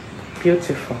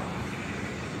 Beautiful.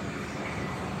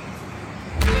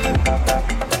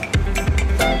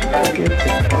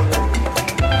 Beautiful.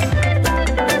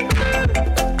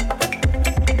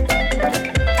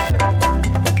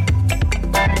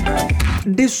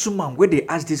 This woman, where they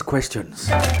ask these questions,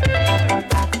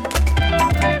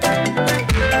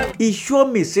 he sure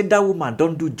me say that woman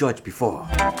don't do judge before.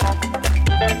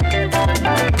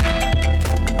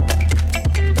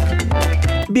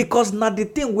 Because now the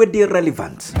thing where they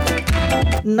relevant,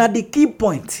 now the key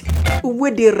point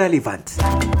where they relevant,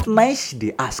 now she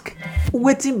they ask,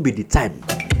 waiting be the time,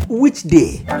 which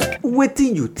day,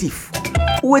 waiting you thief,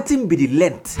 waiting be the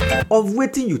length of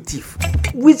waiting you thief,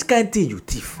 which kind thing you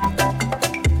thief.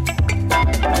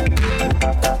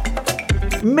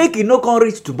 Make it no come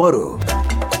reach tomorrow.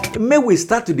 May we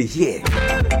start to the here.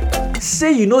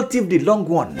 Say you no thief the long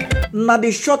one, now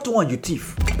the short one you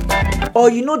thief. Or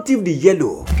you no thief the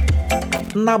yellow,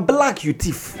 now black you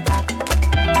thief.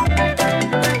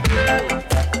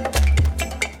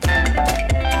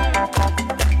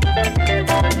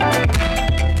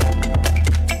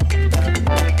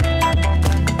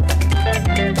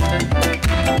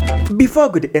 Before I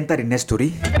go to enter the next story,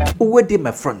 where did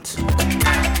my front?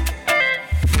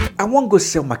 I won't go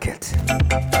sell market.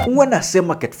 When I sell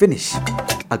market finish,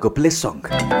 I go play song.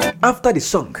 After the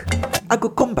song, I go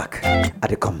come back. I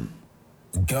dey come.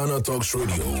 Ghana Talks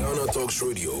Radio. Ghana Talks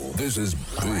Radio. This is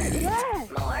big. Yes.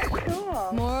 More.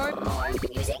 Cool. More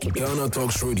music. Ghana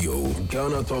Talks Radio.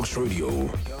 Ghana Talks Radio.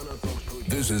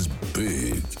 This is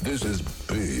big. This is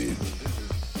big.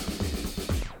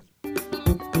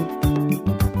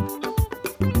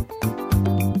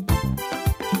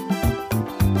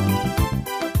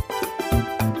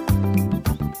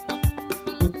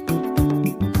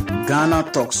 Ghana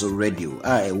Talks Radio,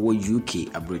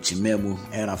 UK, Abrichimemu,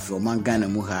 era from Ghana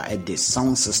Muha at the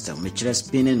sound system, which is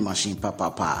spinning machine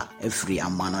papa, a free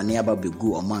amana never be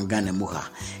good among Ghana Muha.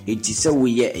 It is a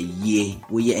year,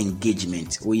 we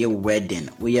engagement, we wedding,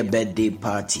 we birthday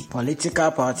party.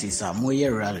 Political parties are more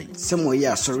rally, some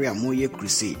way more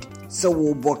crusade. So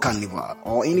we'll book carnival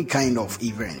or any kind of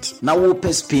event. Now we'll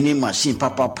pay spinning machine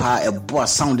papa a boa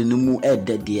sound in the moon at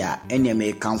the dia any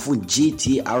may come for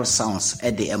GTR sounds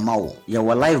at the MAO. Ya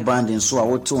wa live band in so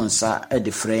our tones at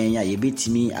the frame ya beat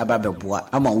me ababeboa.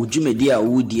 Ama ujume dia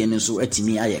woody and so at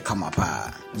me I come up.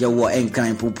 Yawo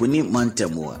Enkran Pupuni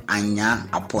Montemo, Anya,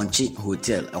 Aponchi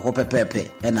Hotel, a Hope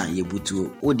Pepe, and a Yebutu,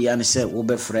 Odian said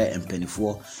Oberfre and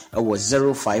Penny4, was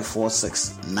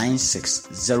 0546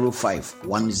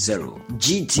 960510.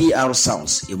 GTR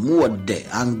Sounds, a more de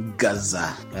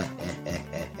Angaza.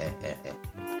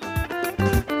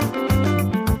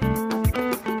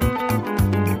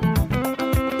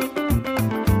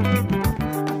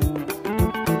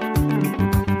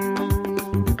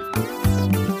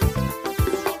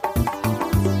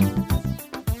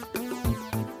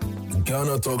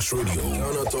 Ghana Talks Radio.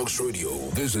 Ghana Talks Radio.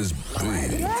 This is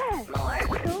big. Yes.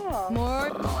 More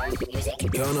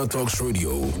music. Ghana Talks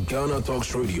Radio. Ghana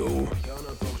Talks Radio.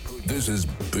 This is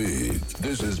big.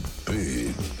 This is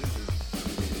big.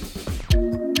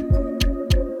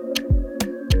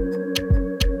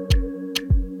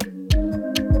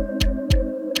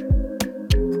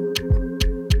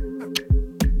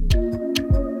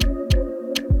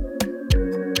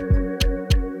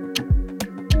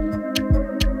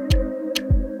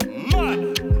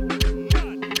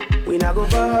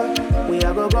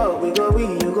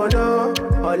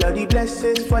 All of the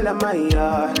blessings fall on my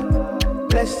yard.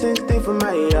 Blessings stay for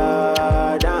my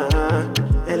yard.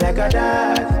 And like a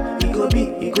dad, you go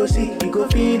be, you go see, you go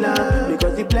feel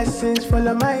because the blessings fall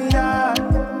on my yard.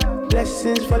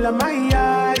 Blessings fall on my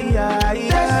yard.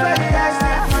 That's why I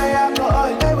set my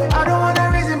alcohol. I don't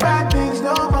wanna reason bad things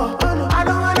no more. I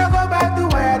don't wanna go back to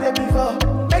where I did before.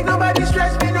 Make nobody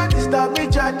stress me, not disturb me,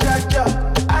 cha.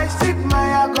 I sip my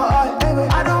alcohol.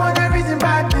 I don't wanna reason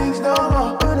bad things no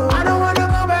more. I don't wanna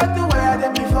go back to where I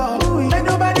did before. Make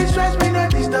nobody stress me,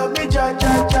 not disturb me, cha.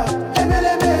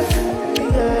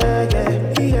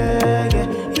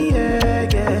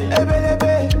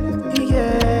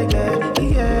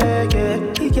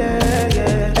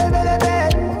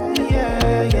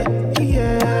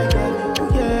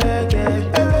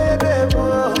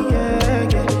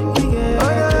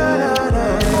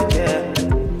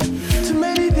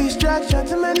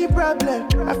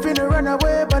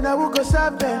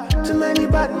 Too many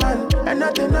bad men and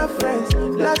not enough friends.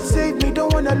 Lord save me,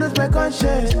 don't wanna lose my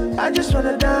conscience. I just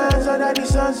wanna dance under the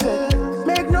sunset.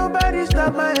 Make nobody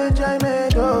stop my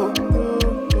enjoyment.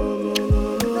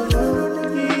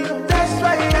 That's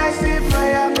why I sip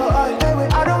my alcohol.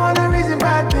 I don't wanna reason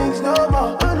bad things no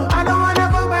more. I don't wanna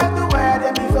go back to where I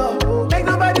did before. Make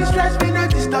nobody stress me, not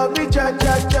disturb me, cha.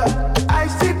 I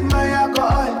sip my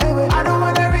alcohol. I don't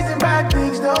wanna reason bad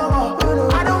things no more.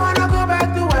 I don't wanna go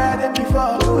back to where I did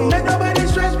before. Make nobody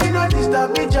stress me, not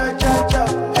disturb me, cha.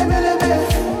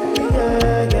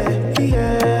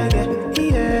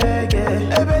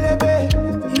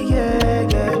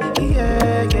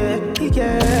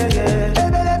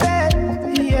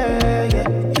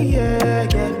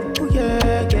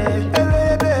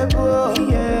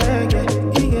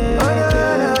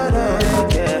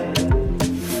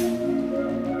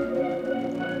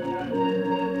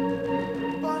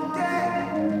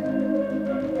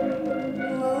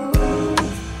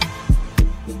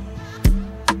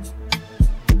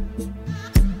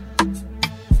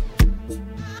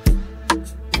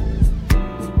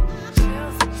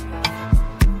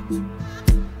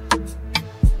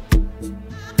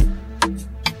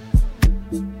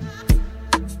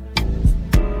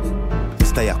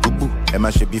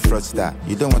 Should be fraudster.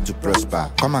 You don't want to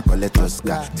prosper. Come and collect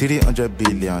Oscar. 300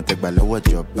 billion. Take by lower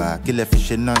job. Kill a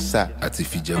fish and nonsa.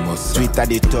 Twitter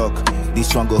they talk.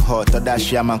 This one go hot. Other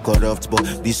shaman corrupt.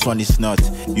 But this one is not.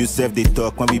 You serve they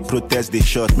talk. When we protest they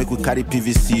shot. Make we carry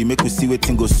PVC. Make we see what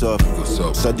thing go soft.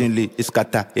 Suddenly it's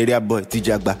kata. Area boy.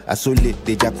 Tijagba. Asole.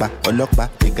 They jakba. Olokba.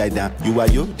 They guide down. You are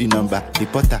yo. The number. The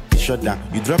potter. The shut down.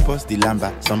 You drop us. The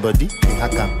lamba. Somebody. The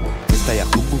hacker. Mr.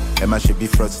 Yakubu. Emma should be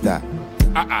fraudster.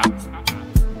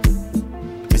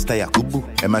 Mr. Yakubu,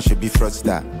 Emma should be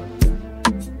fraudster.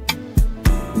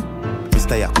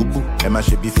 Mr. Yakubu, Emma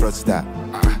should be fraudster.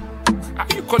 Are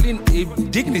you calling a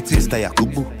dignity? Mr.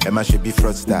 Yakubu, Emma should be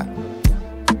fraudster.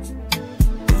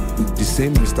 The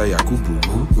same Mr. Yakubu,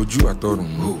 Oju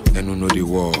Atorun, and who know the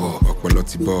war,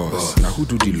 Okwaloti boss. Now who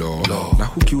do the law? Now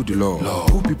who kill the law?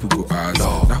 Who people go ask?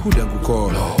 Now who them go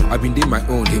call? I've been doing my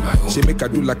own. She make I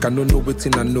do like I know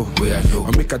waiting I know.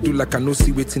 I make I do like I know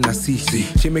see waiting I see.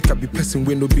 She make I be person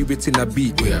when no be waiting I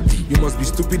be. You must be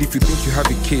stupid if you think you have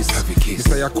a case.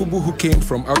 Mr. Yakubu who came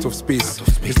from out of space.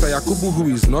 Mr. Yakubu who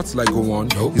is not like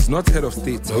Gowon. He's not head of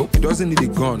state. He doesn't need a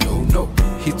gun.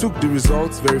 He took the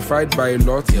results verified by a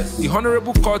lot. The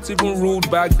Honorable Court even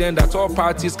ruled back then that all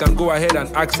parties can go ahead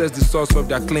and access the source of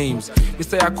their claims.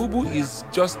 Mr. Yakubu is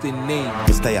just a name.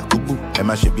 Mr. Yakubu,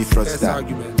 Emma should be fraudster.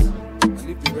 Argument. I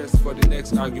leave the rest for the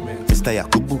next argument. Mr.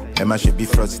 Yakubu, Emma should be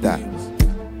fraudster.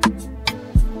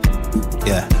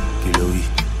 Yeah, Kilowi,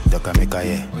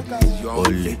 Dokamikaye,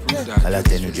 Ole,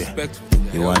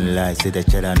 Alatenuje. You want lie, say the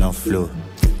cheddar no flow.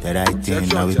 The right thing,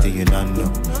 now we think you don't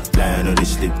know. Lion on the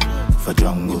sleep for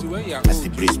jungle. As the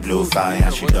breeze blow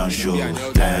fire, she don't show.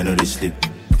 Lion on the sleep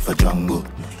for jungle.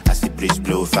 As the breeze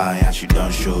blow fire, she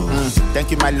don't show.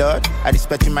 Thank you, my lord. I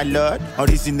respect you, my lord.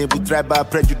 Unreasonable tribal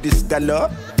prejudice galore.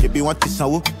 You be want to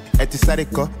sound. Et sare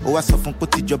ko, o wa so fun ko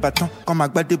ti joba tan, come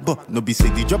agbade bo. No be say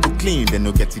the job clean, then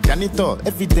no get the janitor.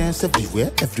 Evidence everywhere,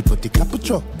 everybody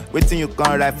capture. Waiting you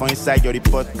can write for inside your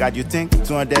report card. You think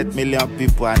 200 million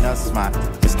people are not smart?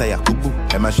 Mr.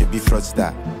 Yakubu, Emma should be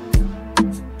fraudster.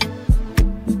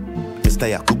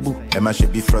 Mr. Yakubu, Emma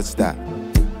should be fraudster.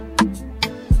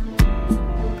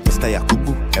 Mr.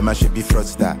 Yakubu, Emma should be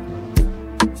fraudster.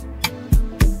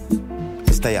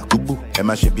 Mr. Yakubu,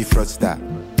 Emma should be fraudster.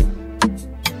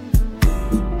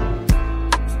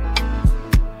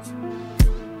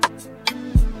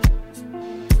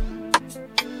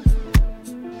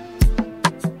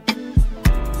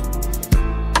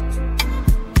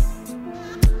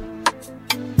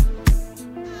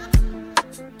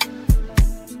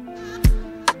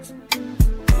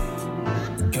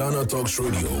 Ghana Talks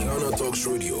Radio. Ghana Talks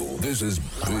Radio. This is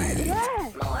big.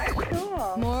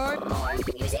 More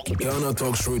music. Ghana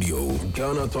Talks Radio.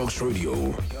 Ghana Talks Radio.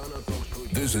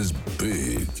 This is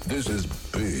big. This is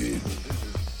big.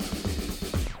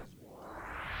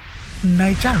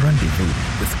 Naija Rendezvous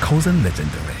with Kozen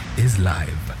Legendary is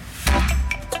live.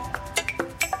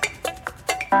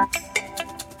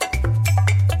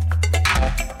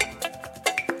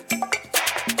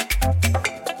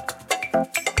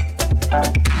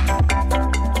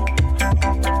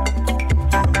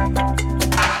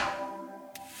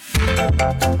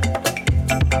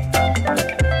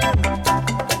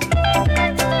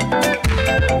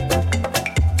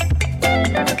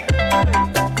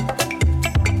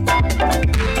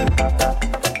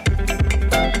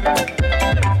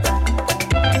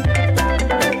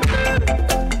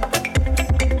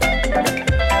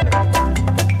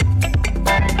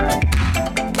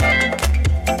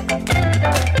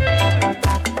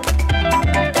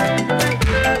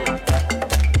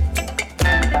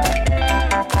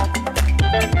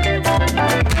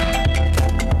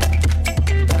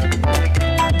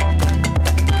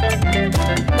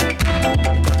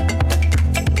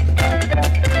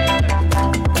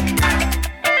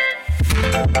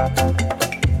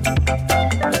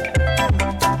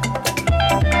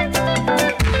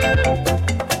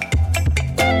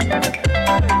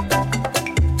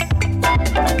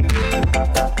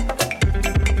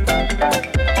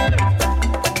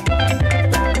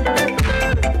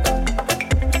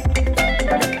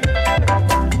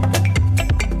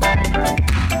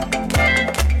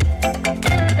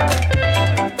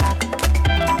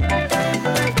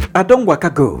 I don't waka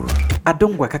go, I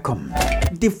don't waka come.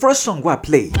 The first song I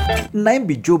play, nine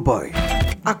be Joe Boy,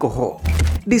 Alcohol.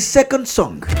 The second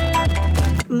song,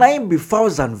 nine be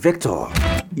Fowls and Vector,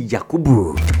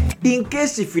 Yakubu. In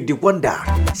case if you wonder,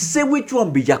 say which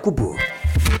one be Yakubu.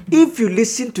 If you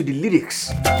listen to the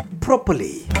lyrics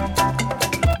properly,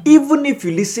 even if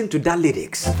you listen to that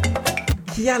lyrics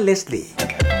carelessly,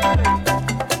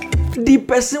 the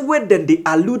person where then they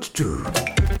allude to,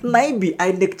 nine be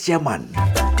INEC chairman,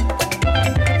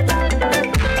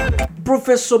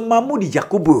 Professor Mahmoud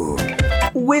Yakubu,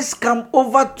 who scam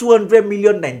over 200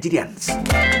 million Nigerians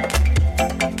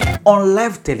on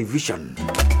live television.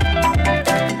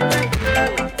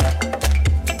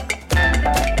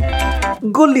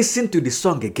 Go listen to the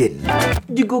song again.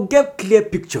 You go get clear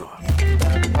picture.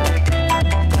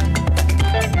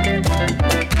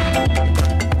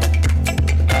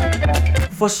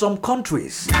 For some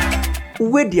countries,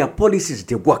 where their policies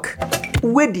they work,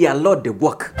 where their law they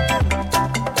work,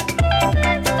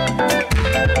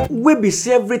 where be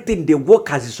say everything they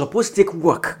work as it's supposed to take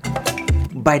work.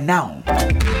 By now,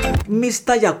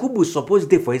 Mr. Yakubu supposed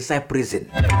they for inside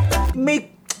prison.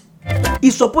 Make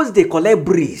he supposed they collect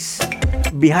breeze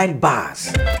behind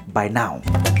bars by now.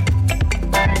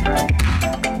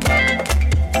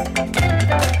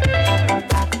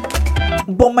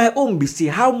 But my own be see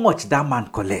how much that man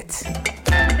collect.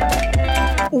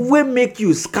 We make you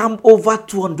scam over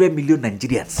 200 million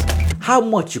Nigerians. How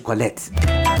much you collect?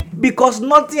 Because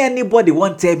nothing anybody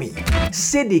won't tell me.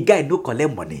 Say the guy no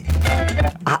collect money.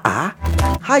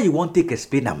 How you want take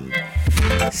explain am?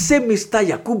 Say Mr.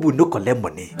 Yakubu no collect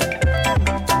money.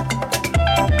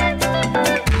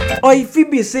 Or if he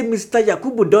be say Mr.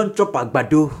 Yakubu don't chop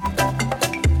agbado.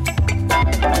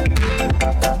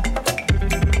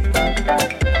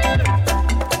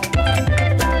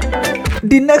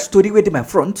 The next story with my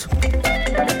front.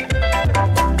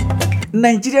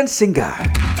 Nigerian singer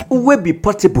will be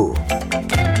portable.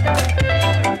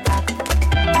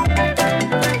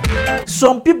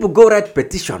 Some people go write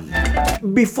petition.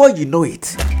 Before you know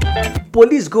it,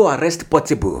 police go arrest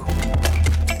portable.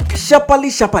 Sharply,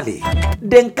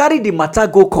 then carry the matter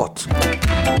go court.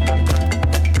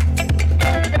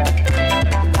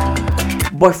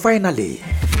 But finally,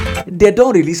 they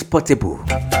don't release portable.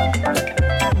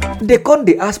 They come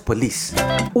they ask police,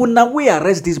 una we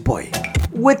arrest this boy.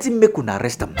 Wetin make una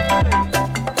arrest him?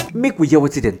 Make we hear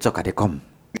wetin dem talk at the come.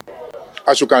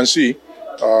 As you can see,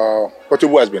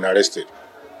 Portable has been arrested.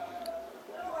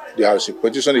 There is a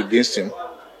petition against him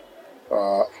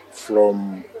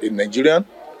from a Nigerian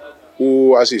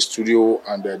who has a studio,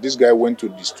 and this guy went to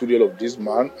the studio of this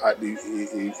man and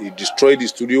he destroyed the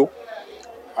studio,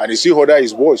 and he still ordered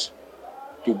his boys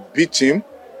to beat him.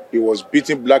 He was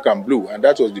beaten black and blue, and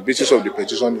that was the basis of the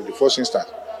petition in the first instance.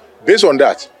 Based on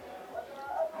that,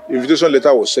 invitation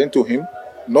letter was sent to him,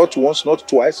 not once, not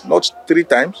twice, not 3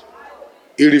 times.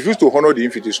 He refused to honor the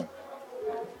invitation.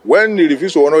 When he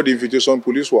refused to honor the invitation,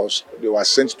 police were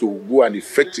sent to go and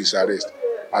effect his arrest.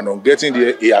 And on getting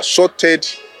there, he assaulted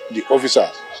the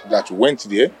officers that went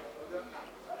there.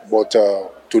 But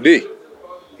today,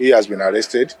 he has been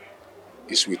arrested.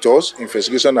 He's with us.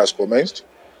 Investigation has commenced.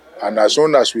 And as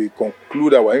soon as we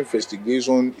conclude our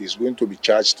investigation, he's going to be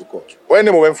charged to court.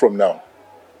 Any moment from now,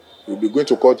 we'll be going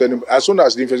to court. As soon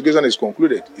as the investigation is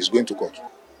concluded, he's going to court.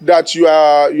 That you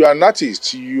are an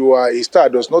artist, you are a star,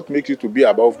 does not make you to be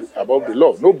above the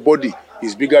law. Nobody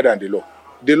is bigger than the law.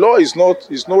 The law is no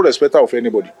respecter of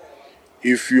anybody.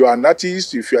 If you are an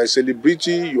artist, if you are a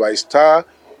celebrity, you are a star,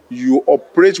 you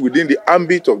operate within the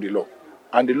ambit of the law,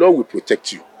 and the law will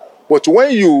protect you. But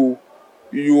when you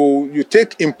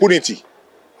take impunity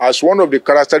as one of the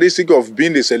characteristics of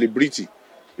being a celebrity,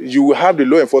 you will have the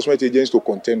law enforcement agents to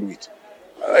contend with.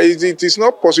 It is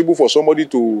not possible for somebody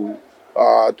to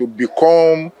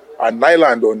become an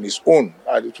island on his own,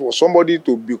 for somebody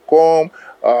to become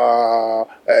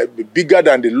bigger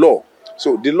than the law.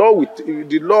 So the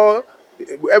law,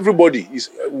 everybody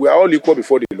we are all equal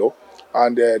before the law,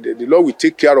 and the law will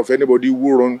take care of anybody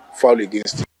who run foul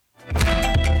against it.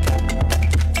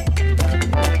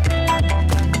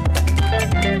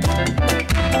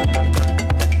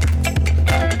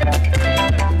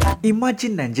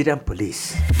 Imagine Nigerian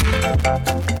police.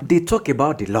 They talk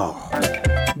about the law.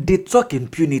 They talk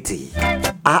impunity.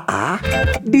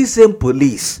 This same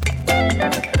police.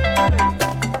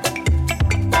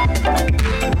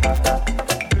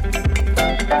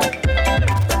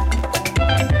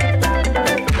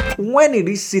 When it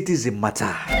is citizen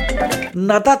matter,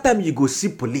 na that time you go see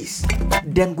police,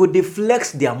 then go dey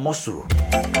flex their muscle.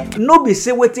 No be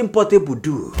say wetin Portable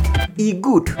do, e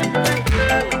good.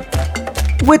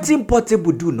 Wetin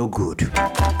Portable do no good,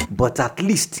 but at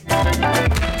least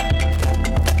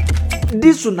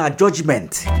this una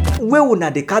judgment wey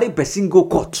una dey carry person go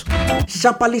court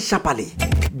sharply,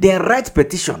 then write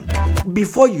petition.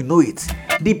 Before you know it,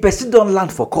 the person don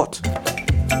land for court.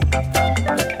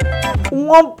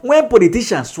 When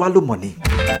politicians swallow money,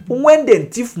 when dem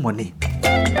thief money,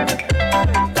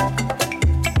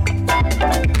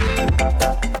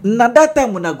 na that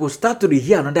time una go start to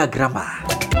hear another grammar.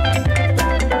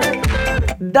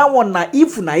 That one na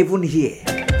if una even hear,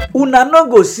 una no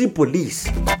go see police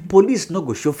no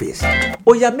go show face.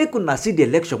 Oya make una see the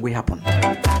election wey happen.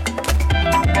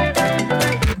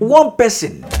 One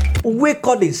person wey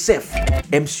call himself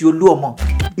MC Oluomo,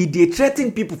 he dey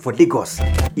threaten people for Lagos.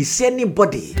 He say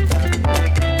anybody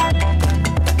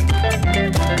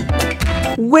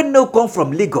wey no come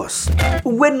from Lagos,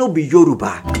 wey no be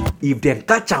Yoruba, if dem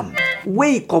catch am,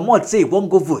 wey he comot say he wan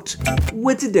go vote,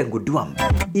 wetin dem go do am?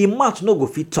 Him mouth no go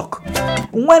fit talk.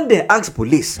 When dem ask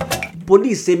police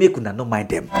say make una no mind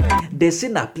dem. Dem say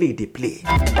na play dey play.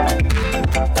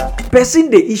 Person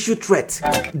dey issue threat,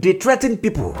 dey threaten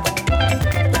people.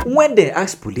 When dem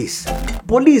ask police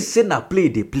say na play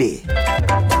dey play.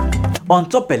 On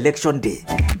top election day,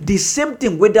 the same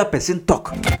thing wey that person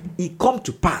talk, e come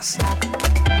to pass.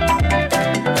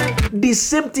 The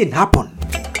same thing happen.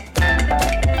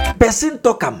 Person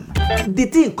talk am, the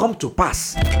thing come to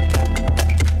pass.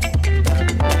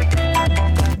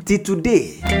 Till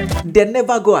today, they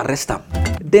never go arrest am.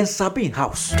 Dem sabi in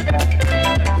house.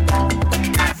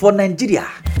 For Nigeria,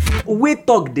 we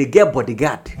talk dey get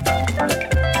bodyguard,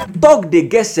 talk dey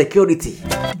get security,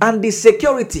 and the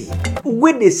security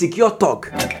wey dey secure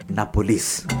talk na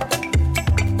police.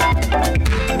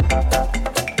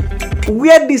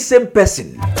 Where this same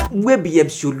person wey be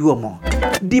MC Oluomo,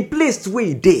 the place where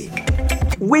he dey,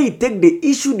 where he take the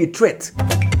issue the threat,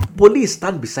 police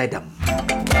stand beside am.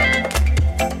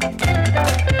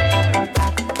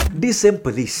 this same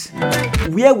police,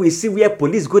 where we see where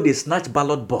police go they snatch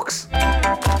ballot box.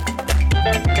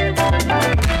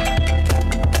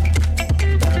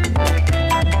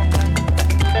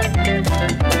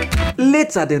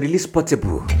 Later they release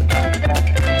Portable.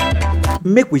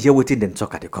 Make we hear wetin dem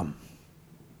talk at the come.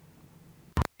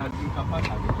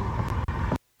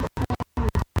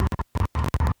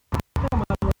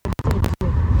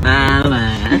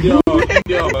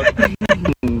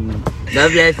 God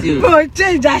bless you. Oh,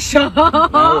 change that shot.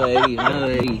 No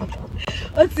worry.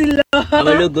 What's the love? I'm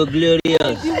a logo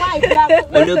glorious.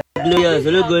 A logo glorious.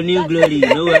 A logo new glory.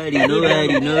 No worry. A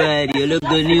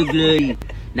logo new glory.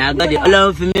 Now God, all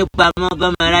of me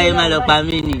come around my local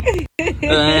family. You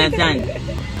understand?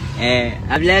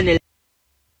 I've learned a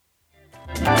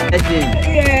lesson.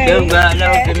 Don't go all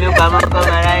of me come around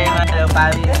my local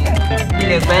family.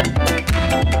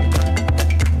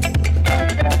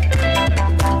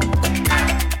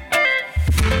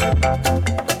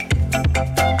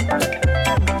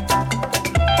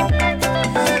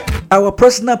 Our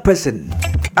personal person,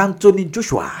 Anthony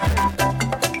Joshua.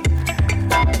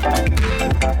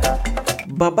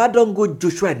 Baba don't go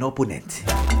Joshua an opponent.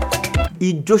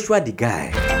 He Joshua the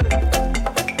guy.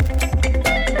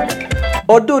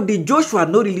 Although the Joshua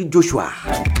not really Joshua.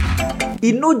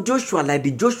 He know Joshua like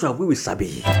the Joshua we will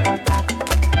sabi.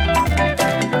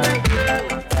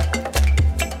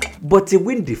 But he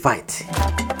win the fight.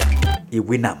 He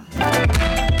win am.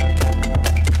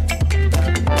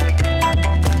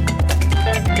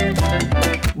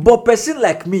 But person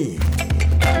like me,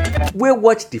 we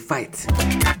watch the fight.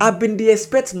 I've been the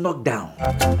expert knockdown.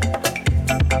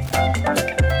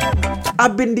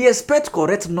 I've been the expert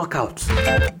correct knockout.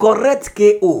 Correct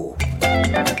KO.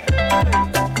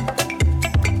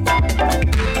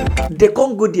 They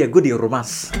can't go there, go the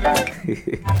romance.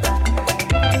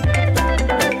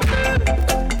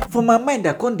 For my mind,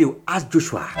 I can't ask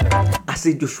Joshua. I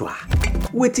say, Joshua,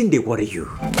 waiting they worry you.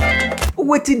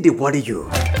 Waiting they worry you.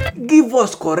 Give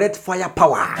us correct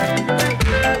firepower.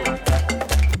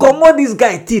 Come on, this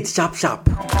guy teeth sharp.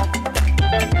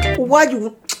 Why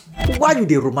you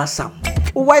they romance Sam?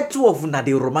 Why two of them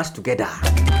they romance together?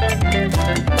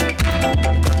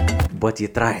 But he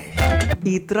try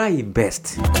his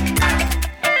best.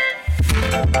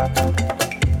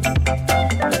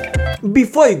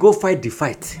 Before he go fight the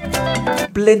fight,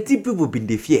 plenty people been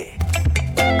the fear.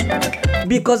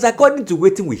 Because according to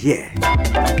waiting we hear,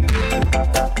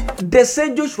 they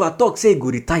say Joshua talk say he go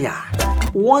retire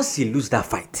once he lose that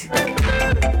fight.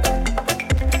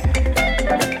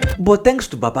 But thanks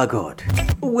to Baba God,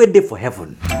 we there for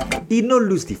heaven, he no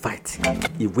lose the fight.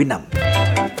 He win am.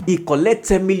 He collect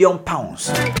 10 million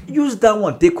pounds. Use that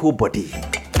one take whole body.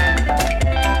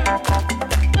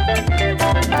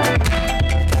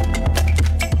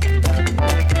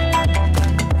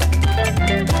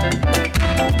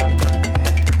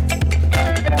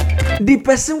 The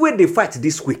person where they fight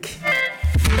this week,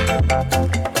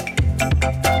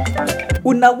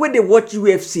 una where they watch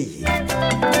UFC,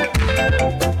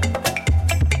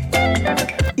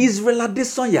 Israel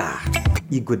Adesanya,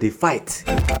 he go they fight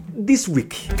this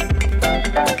week.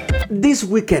 This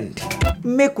weekend,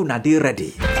 make una dey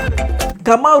ready.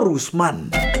 Kamaru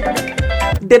Usman,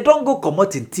 they don't go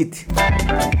comot in teeth.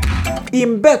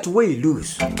 In bet where he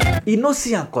lose, he no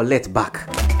see and collect back.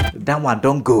 That one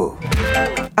don't go.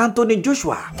 Anthony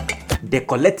Joshua, they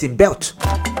collect him belt.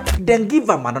 Then give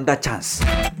him another chance.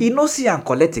 He no see and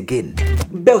collect again.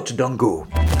 Belt don't go.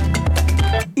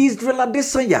 Israel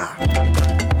Adesanya,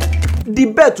 the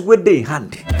belt where they in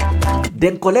hand.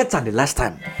 Then collect on the last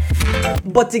time.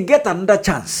 But he get another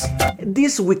chance.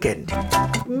 This weekend,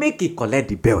 make he collect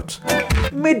the belt.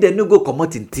 Make them no go come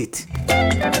out in teeth.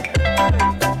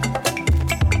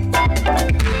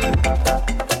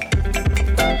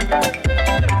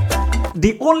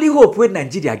 The only hope where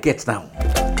Nigeria gets now,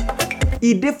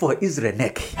 he dey for Israel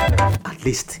neck. At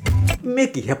least,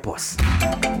 make it help us.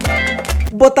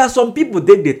 But as some people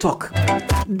they talk,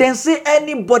 then say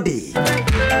anybody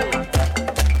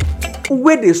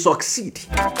where they succeed,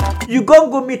 you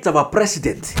go meet our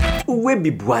president, where be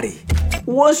Buhari.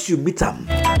 Once you meet him,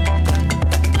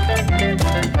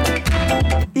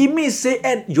 it means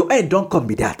say your end don't come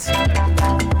be that.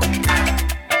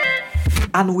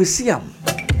 And we see him.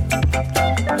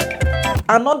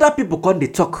 And other people come they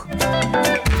talk.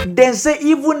 Then say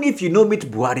even if you no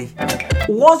meet Buhari,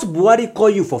 once Buhari call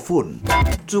you for phone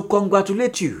to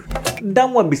congratulate you, that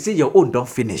one be say your own don't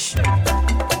finish.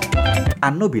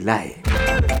 And no be lie.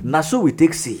 Now so we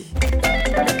take see.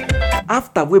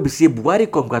 After we be say Buhari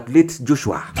congratulate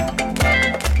Joshua,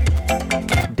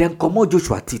 then come out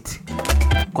Joshua teeth,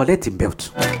 collect him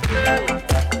belt.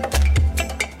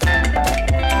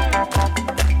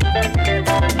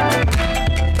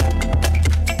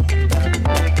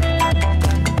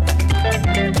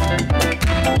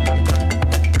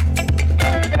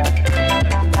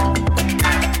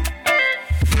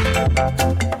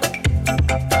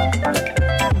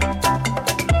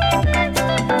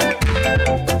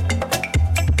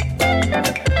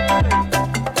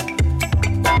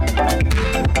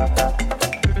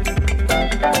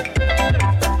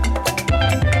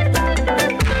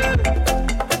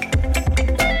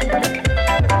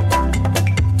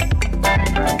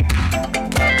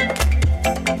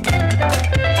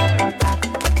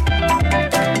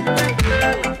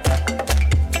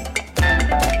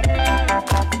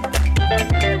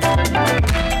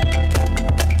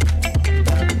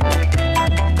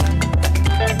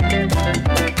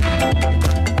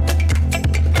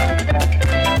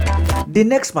 The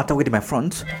next matter with my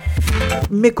front,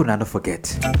 make una no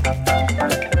forget.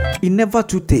 It never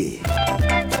too day.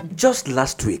 Just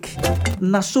last week,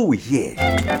 na so we hear,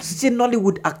 say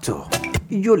Nollywood actor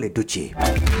Yul Edochie,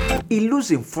 he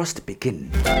lose him first pikin.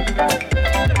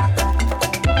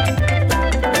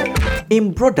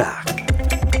 Him brother,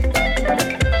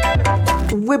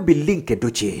 we be link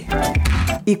Edochie.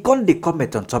 He can't dey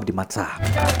comment on top the matter.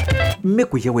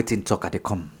 Make we hear wetin talk at the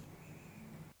come.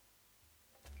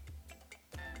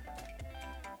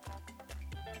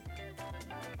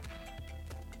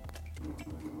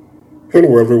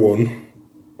 Hello everyone,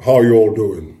 how are you all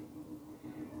doing?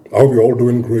 I hope you're all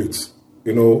doing great.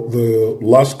 You know, the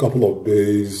last couple of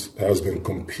days has been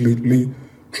completely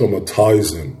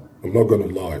traumatizing. I'm not going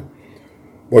to lie.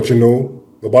 But you know,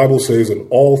 the Bible says in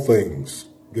all things,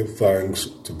 give thanks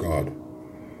to God.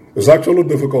 It's actually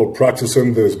difficult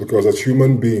practicing this because as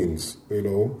human beings, you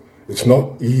know, it's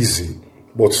not easy.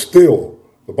 But still,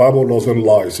 the Bible doesn't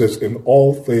lie. It says in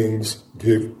all things,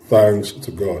 give thanks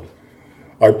to God.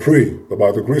 I pray that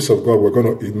by the grace of God, we're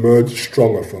going to emerge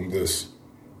stronger from this.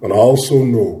 And I also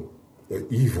know that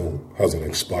evil has an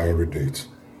expiry date.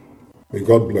 May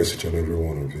God bless each and every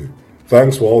one of you.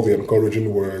 Thanks for all the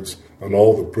encouraging words and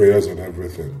all the prayers and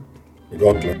everything. May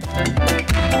God bless.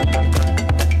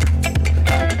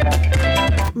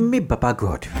 May Baba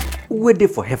God, wait there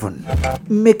for heaven,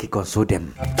 make it console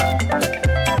them.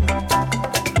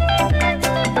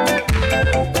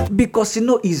 Because it's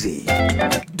not easy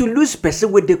to lose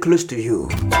person when they close to you.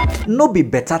 No be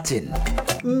better thing.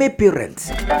 May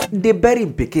parents they bury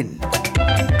him pikin.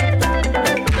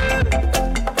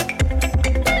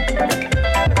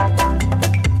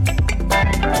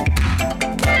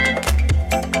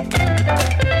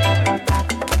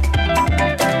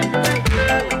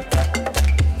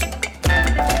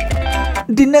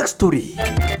 The next story,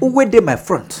 where they my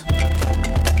front.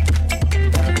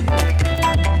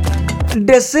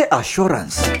 They say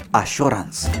assurance.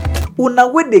 Una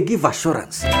when they give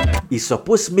assurance, it's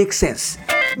supposed to make sense.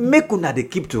 Make una they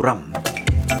keep to ram.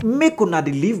 Make una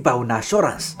they live by una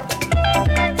assurance.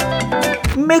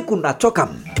 Make una talk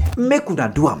am. Make una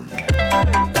do am.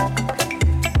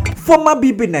 Former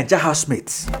BBNaija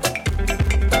housemates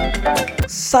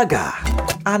Saga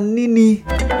and Nini,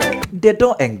 they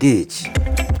don't engage.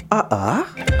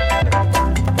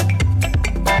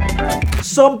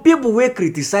 Some people will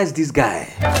criticize this guy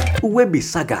will be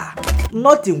Saga.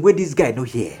 Nothing where this guy no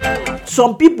here.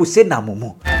 Some people say na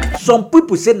mumu. Some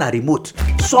people say na remote.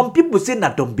 Some people say na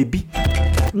dumb baby.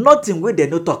 Nothing where they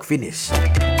no talk finish.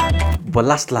 But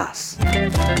last,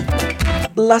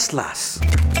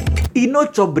 he no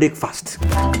chop breakfast.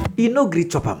 He no gree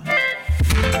chop am.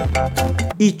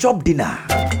 He chop dinner.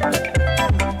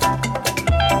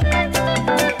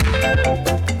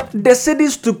 They say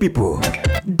these two people,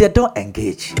 they don't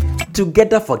engage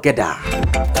together.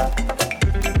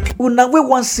 Una we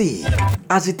want see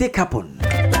as it take happen.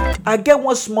 I get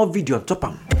one small video on top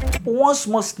am, one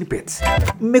small snippet.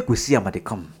 Make we see am at the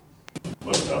come.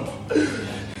 What's up?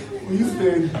 Will you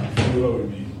stay in love with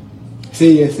me?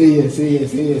 Say yes.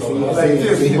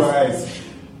 My eyes.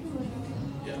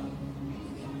 Yeah.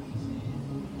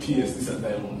 PS, these are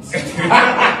diamonds.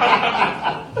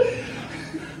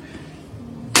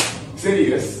 Say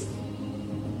yes.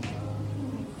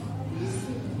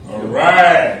 All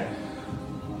right.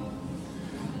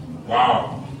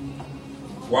 Wow.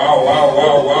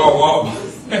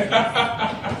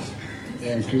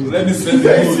 Let me set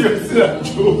the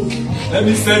mood. Let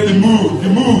me set the mood. The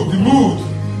mood.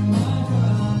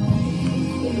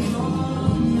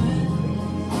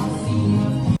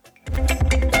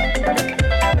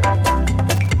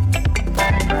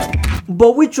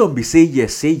 But which one be say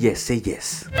yes?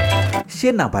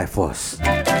 She na by force.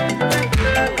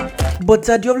 But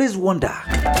I do always wonder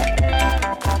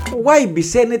why be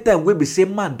say anytime we be say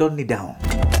man don't need down.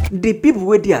 The people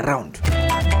where they around,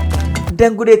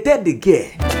 then go they tell the girl,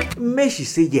 may she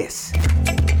say yes.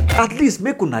 At least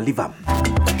make una leave am.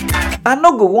 I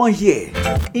not go one here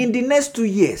in the next 2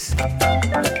 years.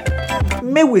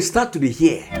 May we start to the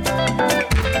hear.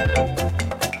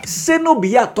 Say no be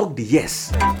here talk the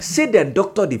yes. Say then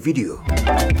doctor the video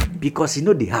because you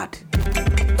know the hard.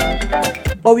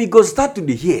 Or we go start to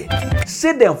the hear.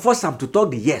 Say them force am to talk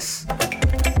the yes.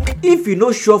 If you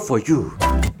no sure for you,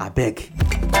 I beg.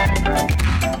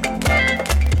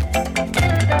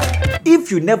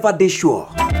 If you never dey sure,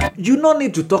 you no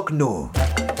need to talk no.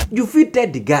 You fit tell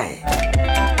the guy,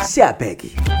 say I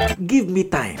beg, give me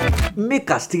time, make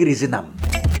I still reason am.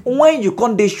 When you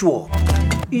can't dey sure,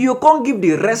 you can't give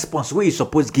the response where you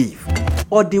suppose give,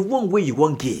 or the one where you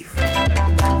won't give.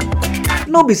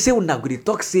 No be say una go dey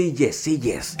talk say yes,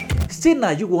 Say now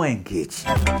you want engage.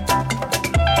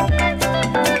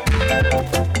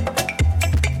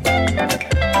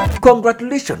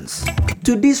 Congratulations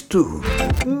to these two.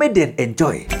 Make them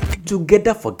enjoy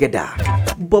together.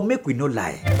 But make we no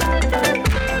lie.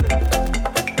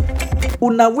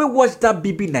 Una we watch that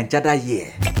BBNaija that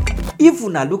year. If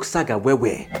una look Saga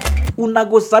where una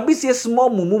go sabi say small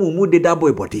mumu dey that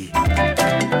boy body.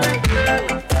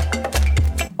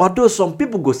 Although some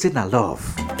people go say na love,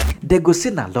 they go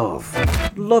say na love.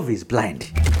 Love is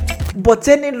blind. But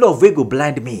any love wey go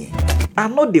blind me, I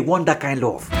no dey want that kind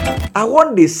love. I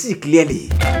want dey see clearly.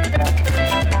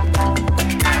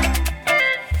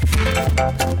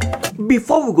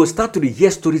 Before we go start to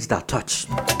hear stories that touch.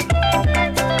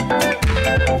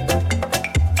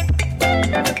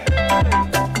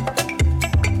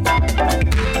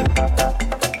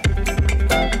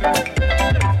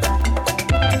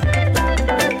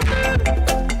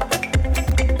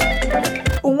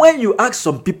 When you ask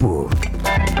some people,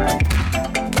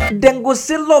 then go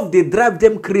say love they drive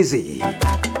them crazy.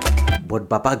 But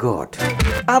Baba God,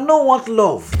 I no want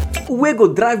love. We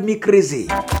go drive me crazy.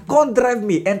 Can't drive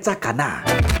me enter canal.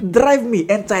 Drive me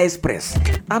enter express.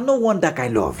 I no want that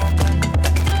kind of love.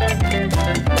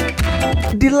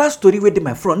 The last story with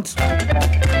my front.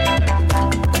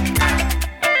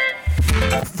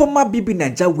 Former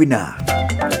BBNaija winner.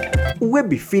 We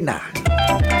be Fina.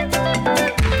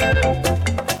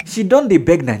 She done the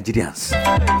beg Nigerians.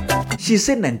 She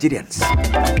said Nigerians.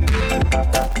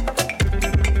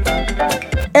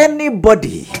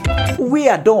 Anybody we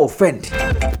are don't offend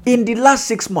in the last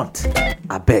 6 months,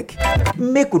 I beg,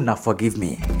 make una forgive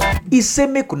me. He say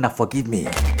make una forgive me.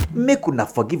 Make una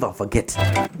forgive and forget.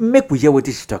 Make we hear what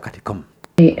this talk at come.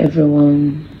 Hey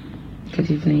everyone,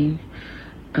 good evening.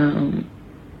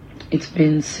 It's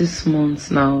been 6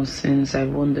 months now since I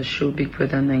won the show Big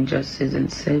Brother Naija season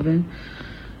 7.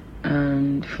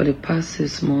 And for the past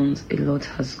 6 months, a lot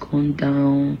has gone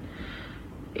down,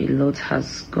 a lot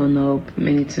has gone up,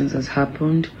 many things has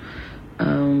happened.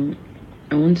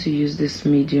 I want to use this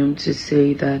medium to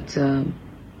say that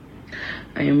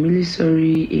I am really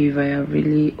sorry if I have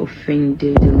really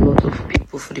offended a lot of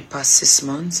people for the past 6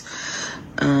 months.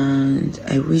 And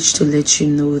I wish to let you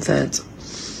know that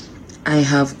I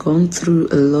have gone through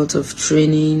a lot of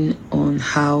training on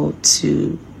how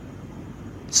to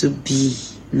be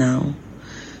now,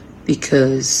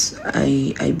 because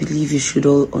I believe you should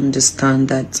all understand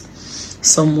that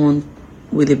someone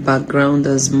with a background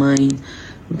as mine,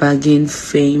 bagging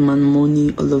fame and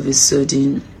money all of a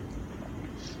sudden,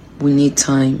 we need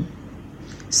time.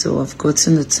 So I've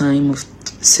gotten the time of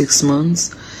 6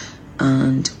 months,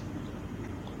 and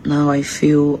now I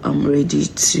feel I'm ready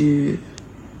to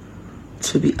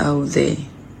be out there,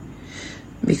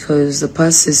 because the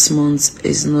past 6 months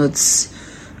is not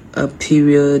a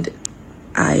period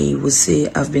I would say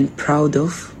I've been proud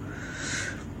of.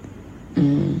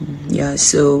 Yeah,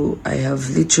 so I have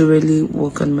literally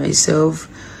worked on myself,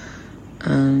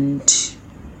 and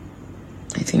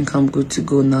I think I'm good to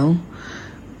go now.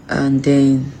 And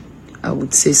then I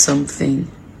would say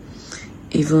something.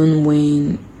 Even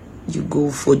when you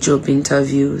go for job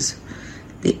interviews,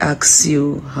 they ask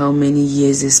you how many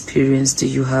years experience do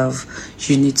you have.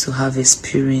 You need to have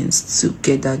experience to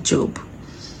get that job.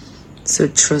 So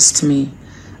trust me,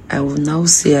 I will now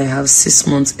say I have 6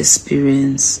 months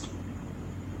experience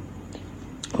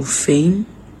of fame,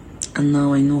 and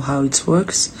now I know how it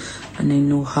works, and I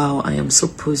know how I am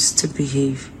supposed to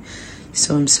behave.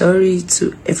 So I'm sorry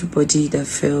to everybody that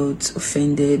felt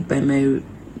offended by my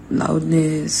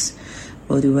loudness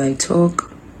or the way I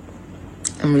talk.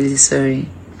 I'm really sorry.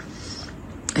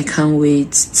 I can't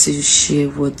wait to share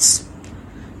what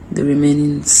the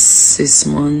remaining 6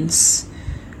 months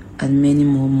and many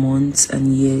more months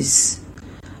and years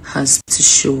has to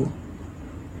show.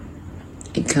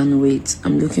 I can't wait.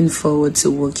 I'm looking forward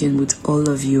to working with all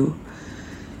of you.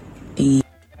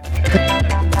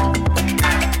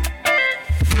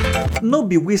 No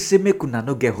be we say make una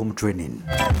no get home training.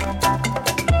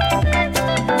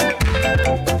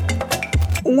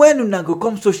 When una go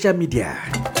come social media,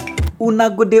 una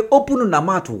go dey open una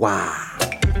mouth wow,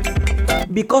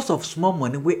 because of small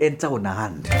money we enter una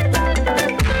hand.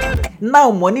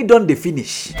 Now money don't dey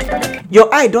finish.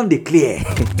 Your eye don't dey clear.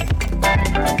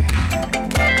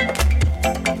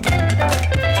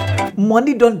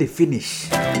 Money don't dey finish.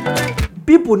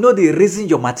 People know they raising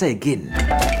your matter again.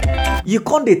 You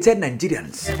can't dey tell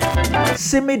Nigerians,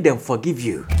 say make them forgive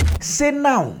you. Say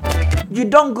now, you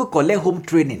don't go collect home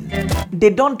training.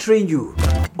 They don't train you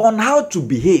on how to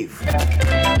behave.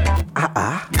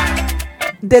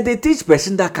 They teach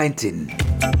person that kind thing.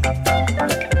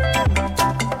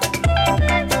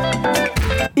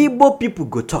 Igbo people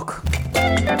go talk.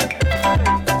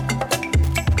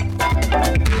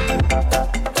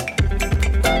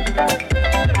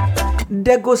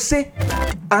 They go say,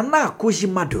 Ana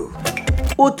Kujimado,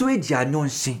 Otu eji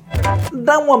anyonsi.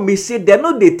 That one may say they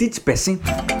know they teach person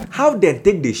how they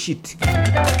take the shit.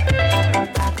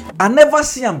 I never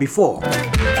see them before.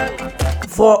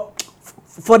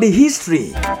 For the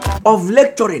history of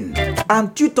lecturing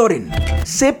and tutoring,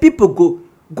 say people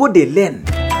go they learn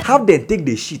how they take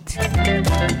the shit.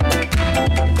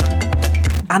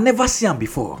 I never see them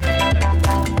before.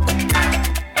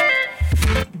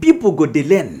 People go they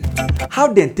learn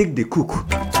how they take the cook.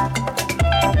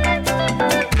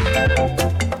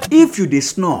 If you dey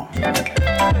snore,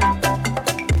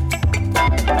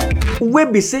 wey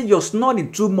be say you're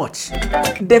snoring too much,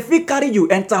 they fit carry you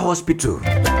enter hospital.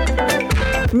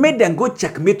 Make them go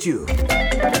checkmate you.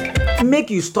 Make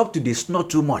you stop to dey snore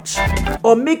too much,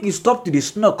 or make you stop to dey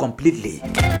snore completely.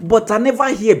 But I never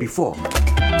hear before.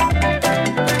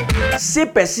 Say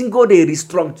person go dey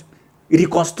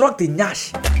reconstruct the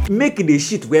nyash, make the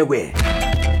shit well,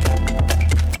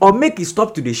 or make you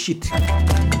stop to the shit.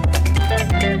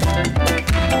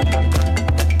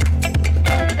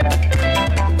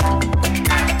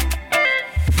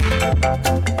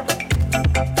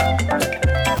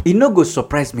 It no go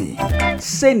surprise me.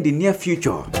 Say in the near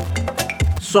future,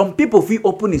 some people will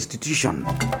open institution.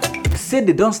 Say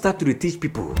they don't start to teach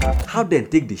people how they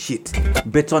take the shit.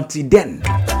 But until then,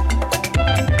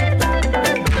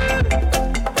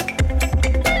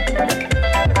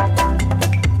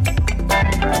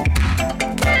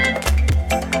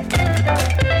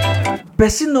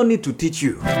 person no need to teach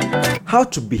you how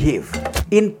to behave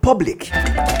in public,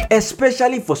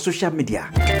 especially for social media,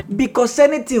 because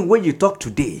anything when you talk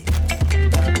today,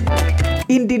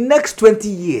 in the next 20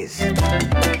 years,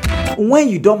 when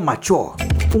you don't mature,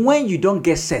 when you don't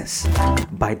get sense,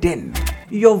 by then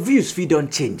your views fit don't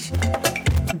change.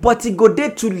 But it go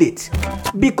dey too late,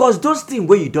 because those things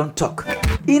where you don't talk,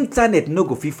 internet no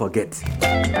go fit forget.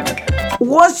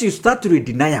 Once you start to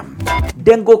deny them,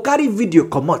 then go carry video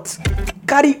comot,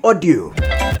 carry audio,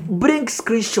 bring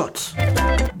screenshots,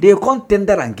 they come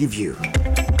tender and give you.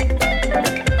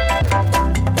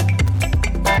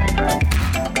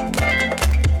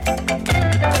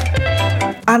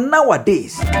 And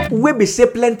nowadays, we be say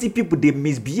plenty people they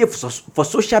misbehave for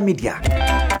social media.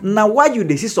 Now why you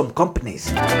they see some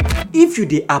companies, if you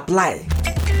they apply,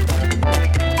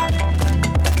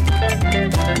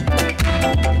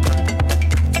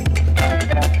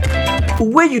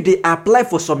 where you they apply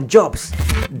for some jobs,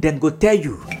 then go tell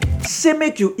you, say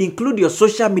make you include your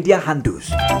social media handles.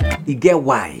 You get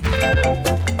why?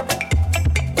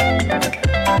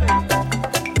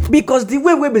 Because the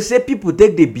way we say people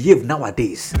take they behave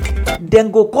nowadays,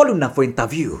 then go call you for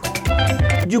interview.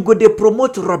 You go they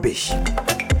promote rubbish.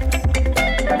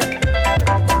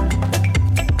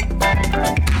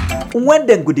 When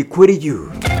then go they query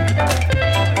you,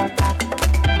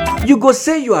 you go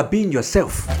say you are being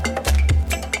yourself.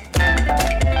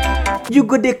 You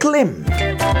go they claim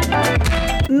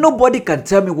nobody can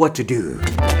tell me what to do.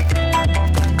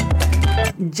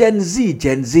 Gen Z.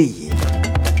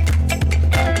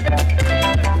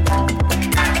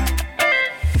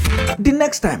 The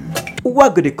next time we're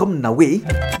gonna come in away,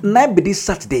 night be this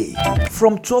Saturday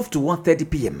from 12 to 1:30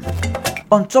 p.m.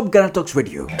 on Top Ghana Talks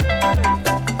Radio.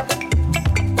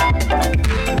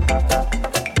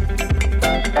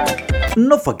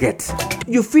 No forget,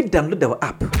 you fit download our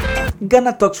app,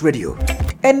 Ghana Talks Radio,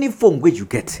 any phone where you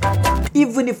get,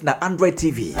 even if na Android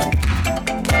TV.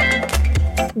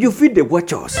 You fit dey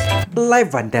watch us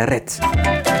live and direct.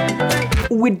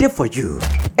 We there for you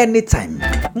anytime.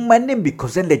 My name be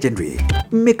Kozen Legendary.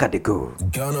 Make a go.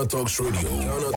 Ghana Talks Radio.